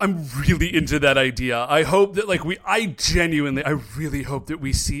 I'm really into that idea. I hope that I really hope that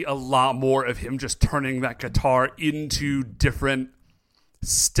we see a lot more of him just turning that guitar into different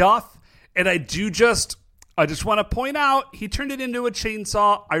stuff. And I just want to point out, he turned it into a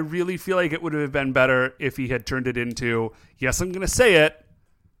chainsaw. I really feel like it would have been better if he had turned it into, yes, I'm going to say it,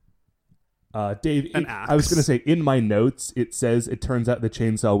 Dave, an axe. I was going to say, in my notes, it says it turns out the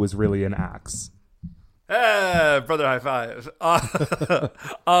chainsaw was really an axe. Brother, high five.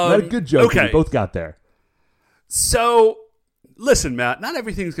 Not a good joke. Okay. We both got there. So, listen, Matt, not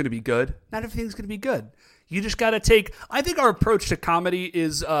everything's going to be good. Not everything's going to be good. You just got to take, I think our approach to comedy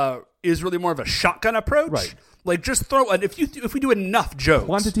is really more of a shotgun approach. Right. Like, just throw, and if we do enough jokes.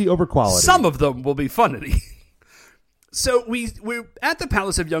 Quantity over quality. Some of them will be funny. So, we're at the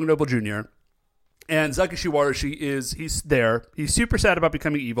Palace of Young Noble Jr., and Zakashi Warashi he's there. He's super sad about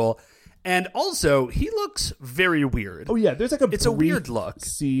becoming evil. And also, he looks very weird. Oh, yeah. There's like a weird look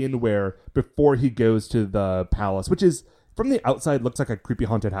scene where before he goes to the palace, which is from the outside looks like a creepy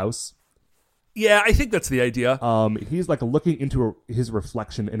haunted house. Yeah, I think that's the idea. He's like looking into his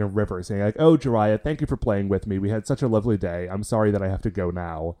reflection in a river, saying like, "Oh, Jiraiya, thank you for playing with me. We had such a lovely day. I'm sorry that I have to go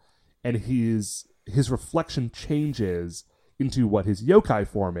now." And his reflection changes into what his yokai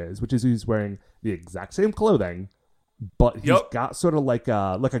form is, which is he's wearing the exact same clothing. But he's got sort of like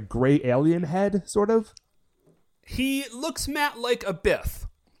a gray alien head, sort of. He looks, Matt, like a Biff.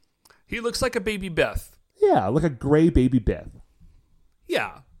 He looks like a baby Biff. Yeah, like a gray baby Biff.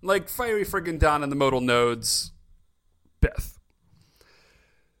 Yeah, like fiery friggin' Dawn and the Modal Nodes Biff.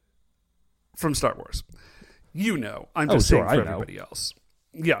 From Star Wars. I'm just saying for everybody else.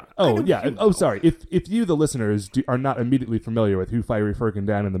 Yeah. Oh, yeah. Oh, sorry. If you, the listeners, are not immediately familiar with who Fiery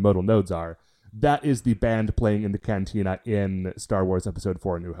Fergendan and the Modal Nodes are, that is the band playing in the cantina in Star Wars Episode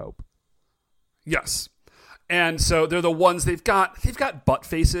 4: A New Hope. Yes. And so they're the ones they've got butt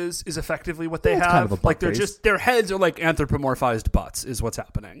faces is effectively what they have. Kind of a butt like they're face. just their heads are like anthropomorphized butts is what's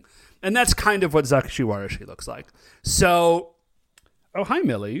happening. And that's kind of what Zakashi Warashi looks like. So oh, hi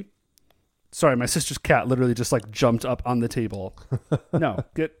Millie. Sorry, my sister's cat literally just like jumped up on the table. No,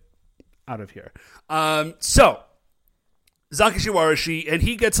 get out of here. So Zakashi Warashi, and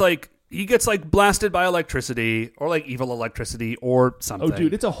he gets like blasted by electricity or like evil electricity or something. Oh,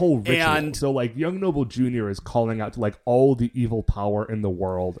 dude, it's a whole ritual. And so, like, Young Noble Jr. is calling out to, like, all the evil power in the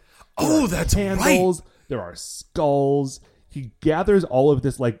world. That's candles, right. There are skulls. He gathers all of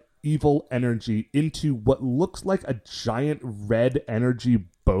this, like, evil energy into what looks like a giant red energy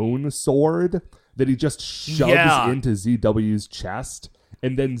bone sword that he just shoves into ZW's chest.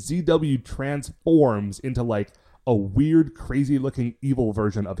 And then ZW transforms into, like, a weird, crazy-looking evil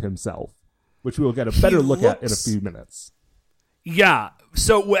version of himself, which we will get a better look at in a few minutes. Yeah.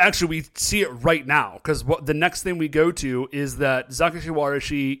 So actually, we see it right now because the next thing we go to is that Zakashi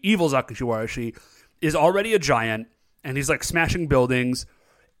Warashi, evil Zakashi Warashi, is already a giant, and he's like smashing buildings.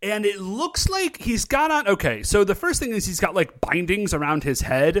 And it looks like he's got on. Okay, so the first thing is he's got like bindings around his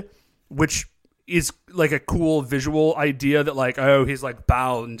head, which is like a cool visual idea that like, oh, he's like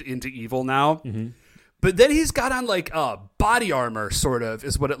bound into evil now. Mm-hmm. But then he's got on like body armor, sort of,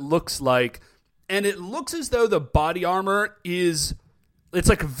 is what it looks like. And it looks as though the body armor it's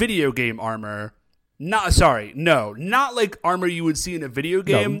like video game armor. Not like armor you would see in a video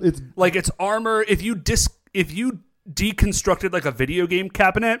game. No, it's armor if you deconstructed like a video game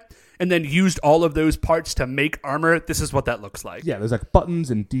cabinet and then used all of those parts to make armor. This is what that looks like. Yeah, there's like buttons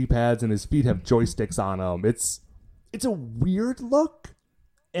and D-pads, and his feet have joysticks on them. It's a weird look.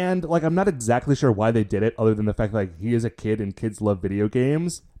 And, like, I'm not exactly sure why they did it, other than the fact that, like, he is a kid and kids love video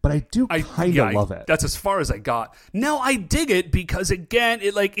games. But I do kind of love it. That's as far as I got. No, I dig it because, again,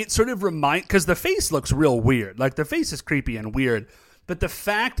 it sort of reminds... Because the face looks real weird. Like, the face is creepy and weird. But the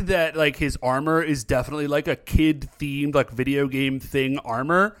fact that, like, his armor is definitely, like, a kid-themed, like, video game thing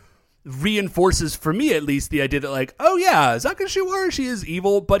armor reinforces, for me at least, the idea that, like, oh, yeah, Zakashi Warashi is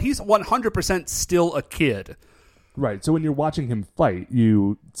evil, but he's 100% still a kid. Right, so when you're watching him fight,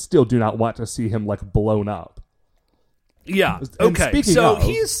 you still do not want to see him, like, blown up. Yeah, And okay, so of,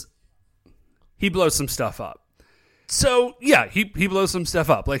 he blows some stuff up. So, yeah, he blows some stuff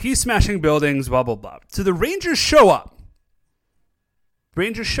up. Like, he's smashing buildings, blah, blah, blah. So the Rangers show up.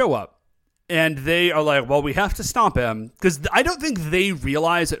 And they are like, well, we have to stomp him. Because I don't think they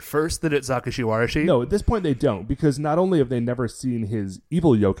realize at first that it's Zakashi Warashi. No, at this point they don't, because not only have they never seen his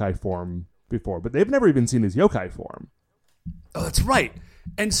evil yokai form before, but they've never even seen his yokai form. Oh, that's right.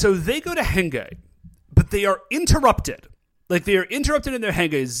 And so they go to Henge, but they are interrupted. Like, they are interrupted in their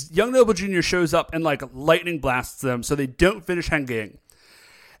Henges. Young Noble Jr. shows up and, like, lightning blasts them, so they don't finish Hengeing.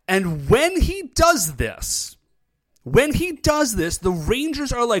 And when he does this, the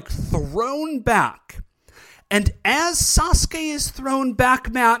Rangers are, like, thrown back. And as Sasuke is thrown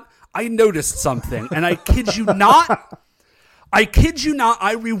back, Matt, I noticed something. And I kid you not,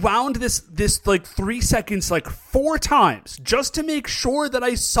 I rewound this like 3 seconds, like 4 times, just to make sure that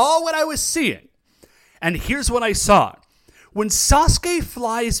I saw what I was seeing. And here's what I saw. When Sasuke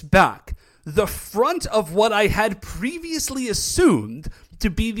flies back, the front of what I had previously assumed to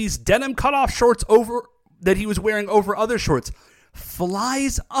be these denim cutoff shorts that he was wearing over other shorts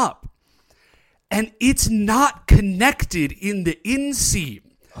flies up. And it's not connected in the inseam.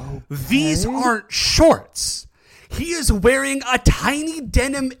 Okay. These aren't shorts. He is wearing a tiny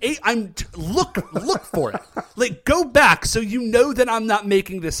denim. Look for it. Like, go back so you know that I'm not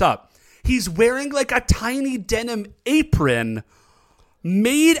making this up. He's wearing like a tiny denim apron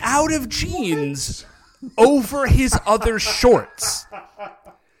made out of jeans over his other shorts.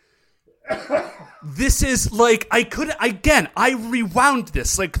 This is like, I rewound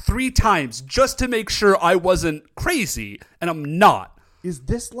this like 3 times just to make sure I wasn't crazy, and I'm not. Is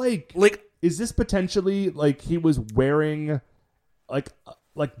this is this potentially like he was wearing like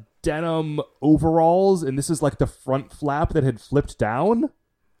denim overalls and this is like the front flap that had flipped down?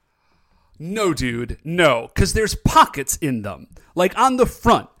 No, dude, no, because there's pockets in them. Like on the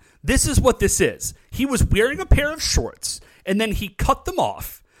front. This is what this is. He was wearing a pair of shorts and then he cut them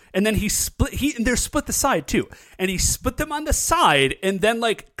off. And then and they're split the side too. And he split them on the side and then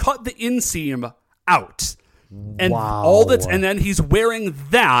like cut the inseam out. And wow. And then he's wearing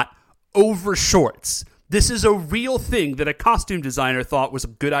that over shorts. This is a real thing that a costume designer thought was a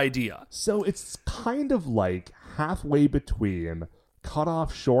good idea. So it's kind of like halfway between cut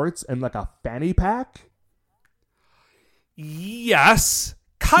off shorts and like a fanny pack? Yes,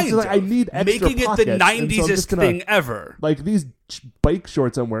 kind like, of. I need extra making pockets, it the 90s thing ever. Like, these bike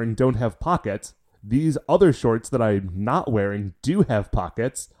shorts I'm wearing don't have pockets. These other shorts that I'm not wearing do have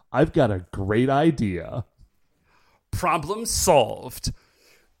pockets. I've got a great idea. Problem solved.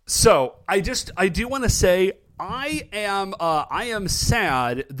 So I do want to say I am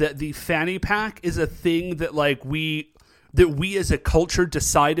sad that the fanny pack is a thing that like we as a culture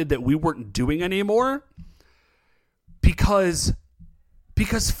decided that we weren't doing anymore. Because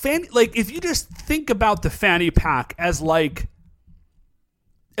like if you just think about the fanny pack as like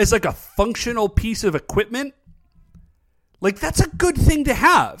a functional piece of equipment, like that's a good thing to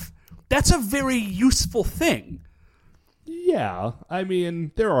have. That's a very useful thing. Yeah, I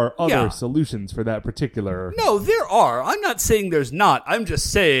mean, there are other solutions for that particular... No, there are. I'm not saying there's not. I'm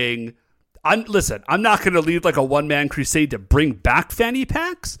just saying... I'm not going to lead like a one-man crusade to bring back fanny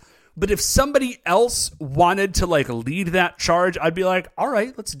packs, but if somebody else wanted to like lead that charge, I'd be like, all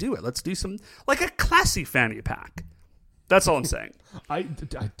right, let's do it. Let's do some... like a classy fanny pack. That's all I'm saying. I do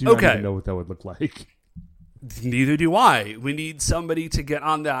not even know what that would look like. Neither do I. We need somebody to get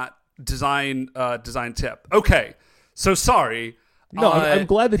on that design tip. Okay. So sorry. No, I'm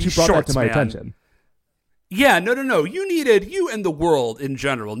glad that you brought that to my attention. Yeah, no. You and the world in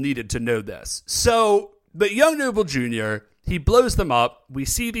general needed to know this. So, but Young Noble Jr., he blows them up. We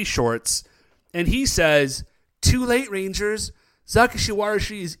see these shorts, and he says, "Too late, Rangers.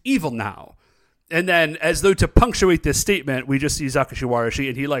 Zakashiwarashi is evil now." And then, as though to punctuate this statement, we just see Zakashiwarashi,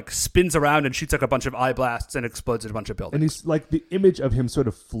 and he like spins around and shoots like a bunch of eye blasts and explodes at a bunch of buildings. And he's like, the image of him sort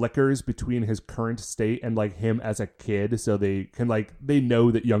of flickers between his current state and like him as a kid, so they can like they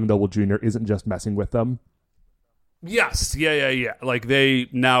know that Young Noble Jr. isn't just messing with them. Yes, yeah. Like they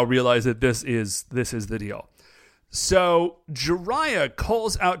now realize that this is the deal. So Jiraiya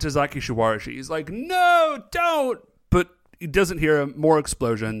calls out to Zakashiwarashi. He's like, "No, don't!" But he doesn't hear him. More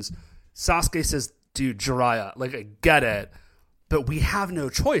explosions. Sasuke says, "Dude, Jiraiya, like I get it, but we have no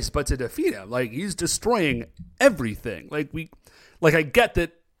choice but to defeat him. Like he's destroying everything. Like I get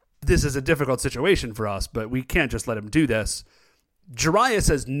that this is a difficult situation for us, but we can't just let him do this." Jiraiya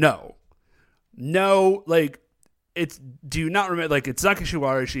says, "No, like it's do you not remember? Like it's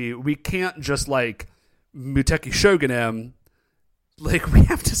Zakashiwarashi. We can't just like Muteki Shogun him. Like, we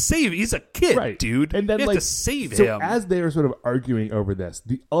have to save him. He's a kid, right, dude. And then, we have like, to save so him." as they are sort of arguing over this,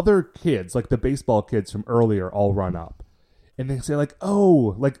 the other kids, like the baseball kids from earlier, all run up. And they say, like,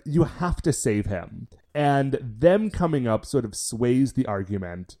 "Oh, like, you have to save him." And them coming up sort of sways the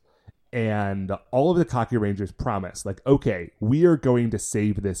argument. And all of the Kaku Rangers promise, like, "Okay, we are going to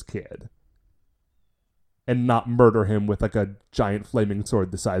save this kid. And not murder him with, like, a giant flaming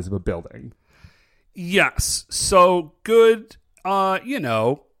sword the size of a building." Yes. So, good...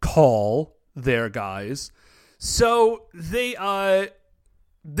 call there, guys. So they do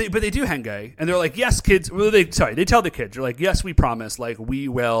Henge, and they're like, "Yes, kids." Well, they tell the kids, they're like, "Yes, we promise. Like we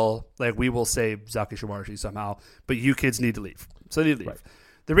will save Zakashiwarashi somehow, but you kids need to leave." So they leave. Right.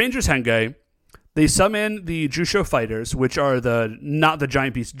 The Rangers Henge. They summon the Jusho fighters, which are not the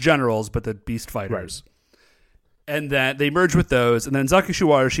giant beast generals, but the beast fighters. Right. And then they merge with those, and then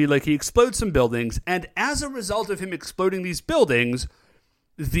Zakashiwarashi, like, he explodes some buildings, and as a result of him exploding these buildings,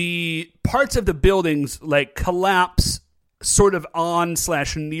 the parts of the buildings, like, collapse sort of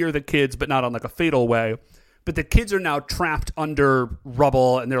on/near the kids, but not on, like, a fatal way. But the kids are now trapped under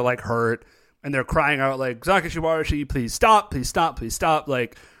rubble, and they're, like, hurt, and they're crying out, like, "Zakashiwarashi, please stop,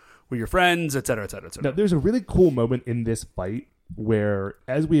 like, we're your friends," et cetera, et cetera, et cetera. Now, there's a really cool moment in this fight where,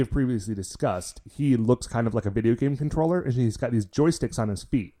 as we have previously discussed, he looks kind of like a video game controller, and he's got these joysticks on his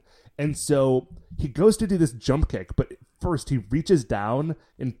feet. And so he goes to do this jump kick, but first he reaches down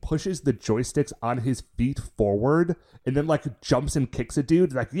and pushes the joysticks on his feet forward, and then, like, jumps and kicks a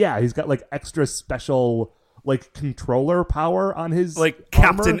dude. Like, yeah, he's got, like, extra special, like, controller power on his like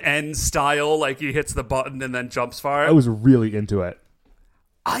Captain N style, like he hits the button and then jumps far. I was really into it.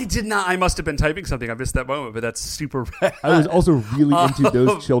 I did not. I must have been typing something. I missed that moment, but that's super rad. I was also really into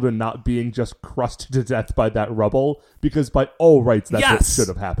those children not being just crushed to death by that rubble, because by all rights, that's what should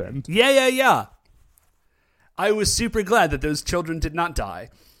have happened. Yeah. I was super glad that those children did not die.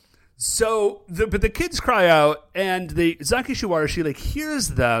 So, but the kids cry out, and Zakashiwarashi, like, hears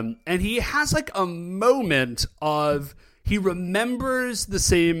them, and he has, like, a moment of... He remembers the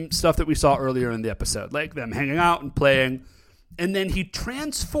same stuff that we saw earlier in the episode, like them hanging out and playing... And then he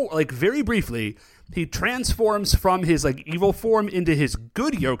very briefly, he transforms from his, like, evil form into his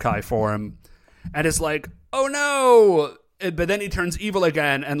good yokai form, and is like, "Oh no!" but then he turns evil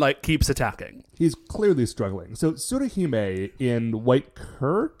again and like keeps attacking. He's clearly struggling. So Tsuruhime in White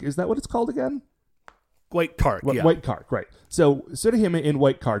Kirk, is that what it's called again? White Kark, yeah. White Kark, right. So Tsuruhime in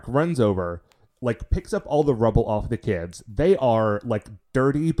White Kark runs over, like picks up all the rubble off the kids. They are like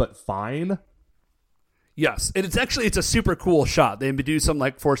dirty but fine. Yes, and it's a super cool shot. They do some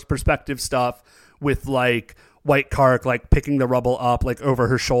like forced perspective stuff with like White Kark like picking the rubble up like over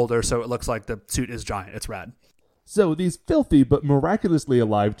her shoulder, so it looks like the suit is giant. It's rad. So these filthy but miraculously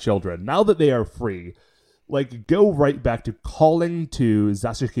alive children, now that they are free, like go right back to calling to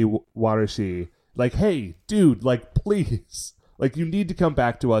Zashiki Warashi, like, hey, dude, like, please, like, you need to come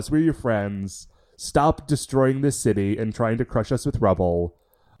back to us. We're your friends. Stop destroying this city and trying to crush us with rubble.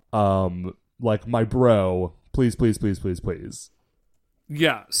 Like, my bro, please, please, please, please, please.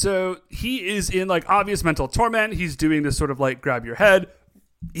 Yeah, so he is in like obvious mental torment. He's doing this sort of like grab your head.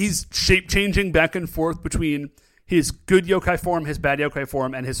 He's shape changing back and forth between his good yokai form, his bad yokai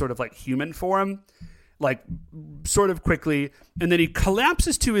form, and his sort of like human form, like sort of quickly. And then he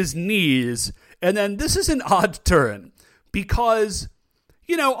collapses to his knees. And then this is an odd turn because,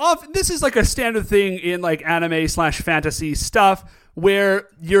 you know, this is like a standard thing in like anime / fantasy stuff where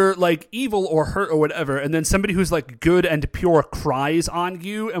you're like evil or hurt or whatever. And then somebody who's like good and pure cries on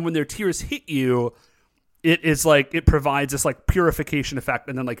you. And when their tears hit you, it is like it provides this like purification effect,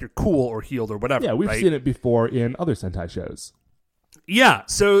 and then like you're cool or healed or whatever. Yeah, we've seen it before in other Sentai shows. Yeah,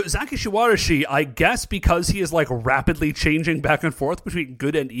 so Zaki Shiwarashi, I guess because he is like rapidly changing back and forth between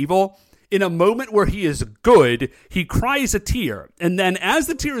good and evil, in a moment where he is good, he cries a tear, and then as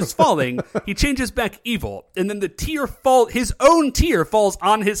the tear is falling, he changes back evil, and then the tear his own tear falls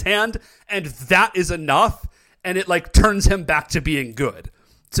on his hand, and that is enough, and it like turns him back to being good.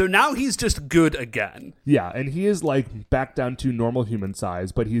 So now he's just good again. Yeah, and he is like back down to normal human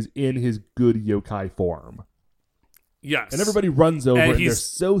size, but he's in his good yokai form. Yes. And everybody runs over and they're he's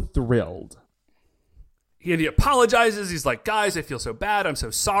so thrilled. He apologizes. He's like, guys, I feel so bad. I'm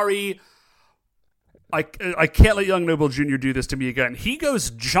so sorry. I can't let Young Noble Jr. do this to me again. He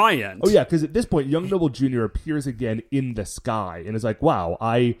goes giant. Oh, yeah, because at this point, Young Noble Jr. appears again in the sky and is like, wow,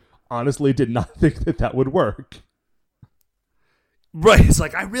 I honestly did not think that would work. Right, it's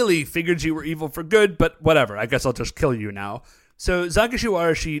like, I really figured you were evil for good, but whatever, I guess I'll just kill you now. So Zakashi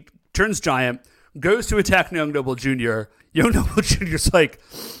Warashi turns giant, goes to attack Young Noble Jr. Young Noble Jr.'s like,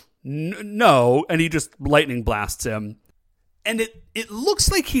 no, and he just lightning blasts him. And it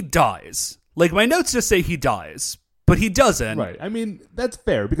looks like he dies. Like, my notes just say he dies, but he doesn't. Right, I mean, that's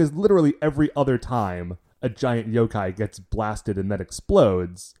fair, because literally every other time a giant yokai gets blasted and then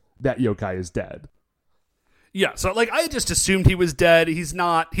explodes, that yokai is dead. Yeah, so, like, I just assumed he was dead. He's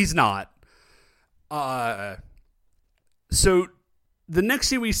not. So, the next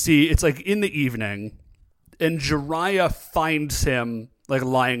thing we see, it's, like, in the evening, and Jiraiya finds him, like,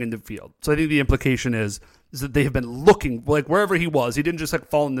 lying in the field. So I think the implication is that they have been looking, like, wherever he was. He didn't just, like,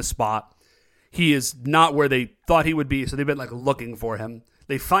 fall in the spot. He is not where they thought he would be, so they've been, like, looking for him.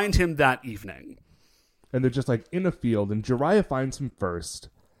 They find him that evening. And they're just, like, in a field, and Jiraiya finds him first,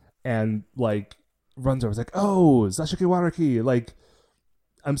 and, like, runs over. It's like, oh, Zashiki Waraki, like,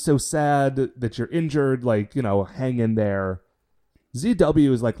 I'm so sad that you're injured, like, you know, hang in there.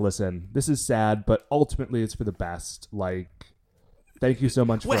 ZW is like, listen, this is sad, but ultimately it's for the best. Like, thank you so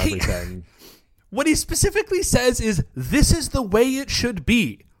much for everything. What he specifically says is, this is the way it should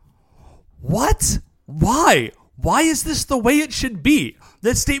be. What? Why? Why is this the way it should be?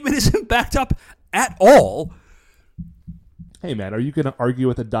 That statement isn't backed up at all. Hey, man, are you going to argue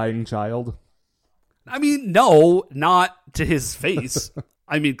with a dying child? I mean, no, not to his face.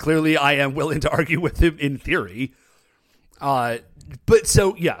 I mean, clearly I am willing to argue with him in theory. But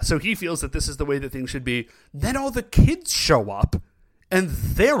so he feels that this is the way that things should be. Then all the kids show up, and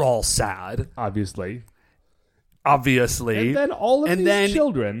they're all sad. Obviously. And then all of these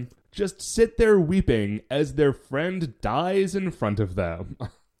children just sit there weeping as their friend dies in front of them.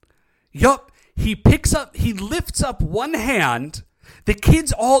 Yup. He lifts up one hand. The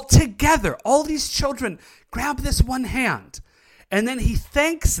kids all together, all these children, grab this one hand. And then he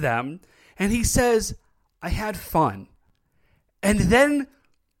thanks them, and he says, I had fun. And then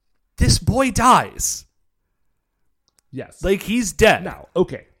this boy dies. Yes. Like, he's dead. Now,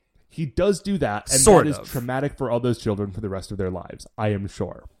 okay. He does do that, and sort that is traumatic for all those children for the rest of their lives, I am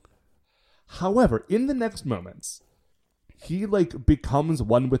sure. However, in the next moments, he, like, becomes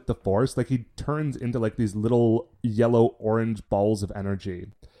one with the Force. Like, he turns into, like, these little yellow-orange balls of energy.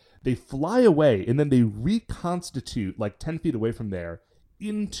 They fly away, and then they reconstitute, like, 10 feet away from there,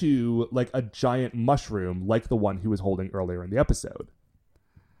 into, like, a giant mushroom, like the one he was holding earlier in the episode.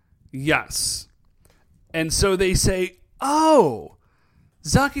 Yes. And so they say, oh,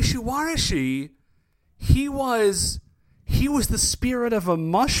 Zaki Shiwarashi, he was the spirit of a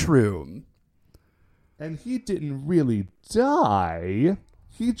mushroom. And he didn't really die.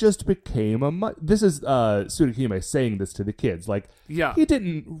 He just became a... This is Tsurahime saying this to the kids. Like, Yeah. he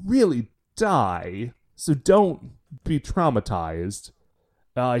didn't really die, so don't be traumatized.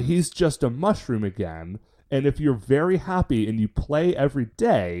 He's just a mushroom again. And if you're very happy and you play every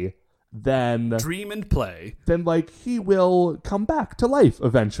day, then... Dream and play. Then, like, he will come back to life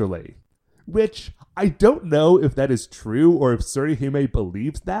eventually. Which, I don't know if that is true, or if Tsurahime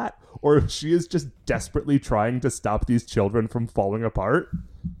believes that, or if she is just desperately trying to stop these children from falling apart.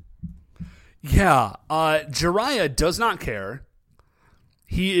 Yeah, Jiraiya does not care.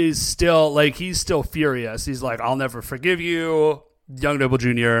 He is still, like, he's still furious. He's like, I'll never forgive you, Young Noble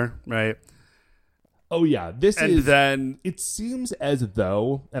Jr., right? Oh, yeah, And then, It seems as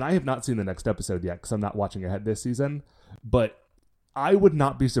though, and I have not seen the next episode yet, because I'm not watching ahead this season, but I would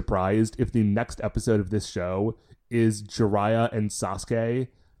not be surprised if the next episode of this show is Jiraiya and Sasuke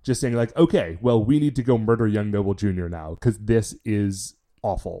just saying, like, okay, well, we need to go murder Young Noble Jr. now, because this is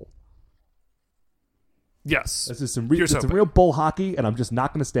awful. yes. This is some Here's some hoping. real bull hockey, and I'm just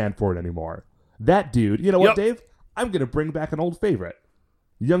not going to stand for it anymore. That dude, you know what, Yep. Dave? I'm going to bring back an old favorite.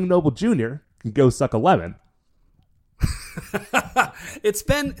 Young Noble Jr. can go suck a lemon. It's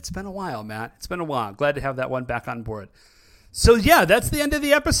been a while, Matt. It's been a while. Glad to have that one back on board. So yeah, that's the end of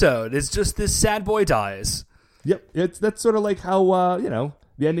the episode. It's just this sad boy dies. Yep, that's sort of like how,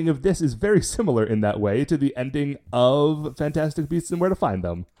 the ending of this is very similar in that way to the ending of Fantastic Beasts and Where to Find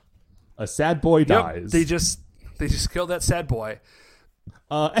Them. A sad boy dies. They just killed that sad boy.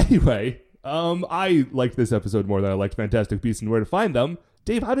 Anyway, I liked this episode more than I liked Fantastic Beasts and Where to Find Them.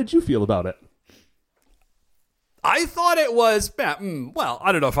 Dave, how did you feel about it? I thought it was, well,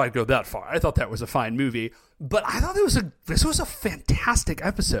 I don't know if I'd go that far. I thought that was a fine movie, but I thought this was a fantastic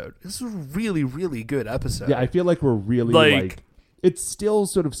episode. This was a really, really good episode. Yeah, I feel like we're really like it's still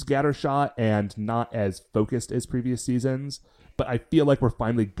sort of scattershot and not as focused as previous seasons, but I feel like we're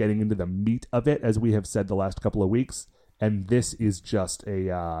finally getting into the meat of it, as we have said the last couple of weeks, and this is just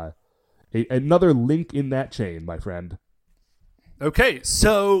another link in that chain, my friend. Okay,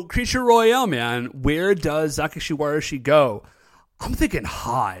 so Creature Royale, man, where does Zaki Shiwarashi go? I'm thinking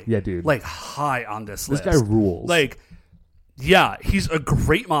high. Yeah, dude. Like high on this list. This guy rules. Like, yeah, he's a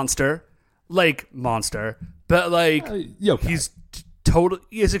great monster. But like, yokai. he's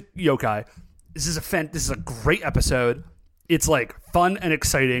he is a yokai. This is a great episode. It's like fun and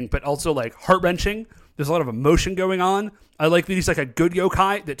exciting, but also like heart-wrenching. There's a lot of emotion going on. I like that he's like a good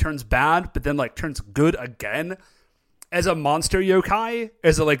yokai that turns bad, but then like turns good again. As a monster yokai,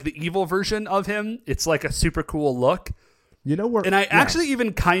 as a, like the evil version of him, it's like a super cool look. You know where? And I actually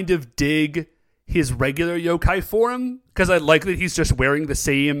even kind of dig his regular yokai form, because I like that he's just wearing the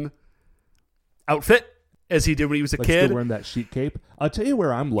same outfit as he did when he was a like kid. still wearing that sheet cape. I'll tell you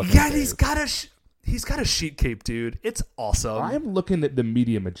where I'm looking. Yeah, and Dave. he's got a sheet cape, dude. It's awesome. I'm looking at the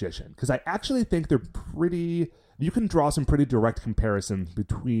Media Magician because I actually think they're pretty. You can draw some pretty direct comparisons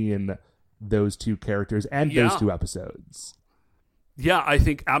between those two characters and those two episodes. Yeah, I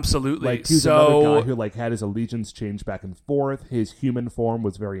think absolutely. Like he's another guy who like had his allegiance change back and forth. His human form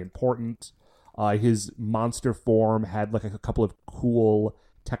was very important. His monster form had like a couple of cool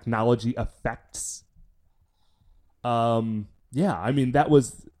technology effects. Yeah, I mean that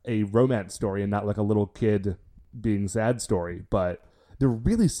was a romance story and not like a little kid being sad story, but they're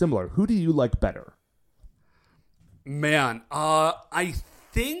really similar. Who do you like better? Man, I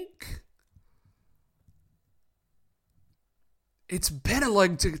think it's been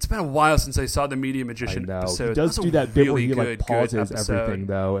a while since I saw the Media Magician I know. episode. He does That's do a that bit where really he like good pauses episode. everything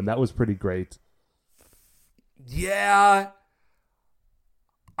though, and that was pretty great. Yeah,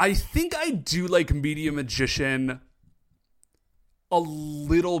 I think I do like Media Magician a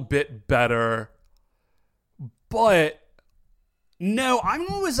little bit better, but no, I'm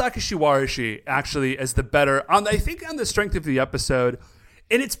going with Zaki Shiwarashi actually as the better. I think on the strength of the episode,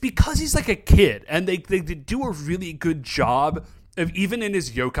 and it's because he's like a kid, and they do a really good job of, even in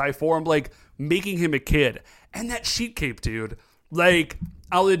his yokai form, like making him a kid. And that sheet cape, dude, like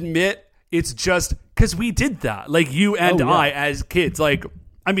I'll admit, it's just because we did that, like you and I as kids. Like,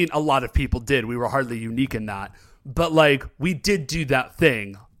 I mean, a lot of people did. We were hardly unique in that. But, like, we did do that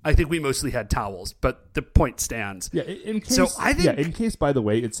thing. I think we mostly had towels, but the point stands. Yeah, in case, So I think- in case, by the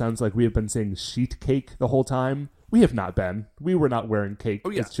way, it sounds like we have been saying sheet cake the whole time. We have not been. We were not wearing cake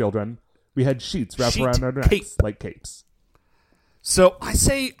as children. We had sheets wrapped Sheet around our necks cape. like capes. So I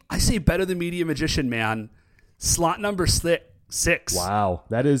say better than Media Magician, man. Slot number 6. Wow,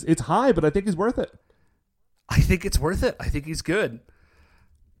 it's high, but I think it's worth it. I think it's worth it. I think he's good.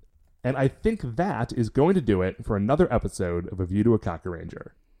 And I think that is going to do it for another episode of A View to a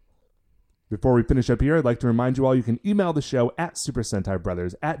Kakuranger. Before we finish up here, I'd like to remind you all you can email the show at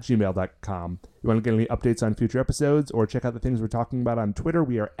supersentaibrothers@gmail.com. If you want to get any updates on future episodes or check out the things we're talking about on Twitter,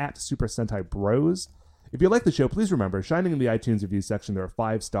 we are at Super Sentai Bros. If you like the show, please remember, shining in the iTunes review section, there are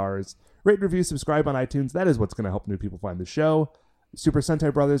 5 stars. Rate, review, subscribe on iTunes. That is what's going to help new people find the show. Super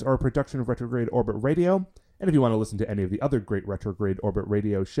Sentai Brothers are a production of Retrograde Orbit Radio. And if you want to listen to any of the other great Retrograde Orbit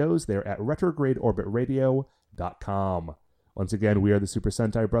Radio shows, they're at retrogradeorbitradio.com. Once again, we are the Super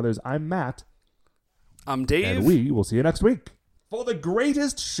Sentai Brothers. I'm Matt. I'm Dave. And we will see you next week for the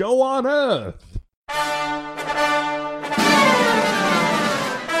greatest show on Earth.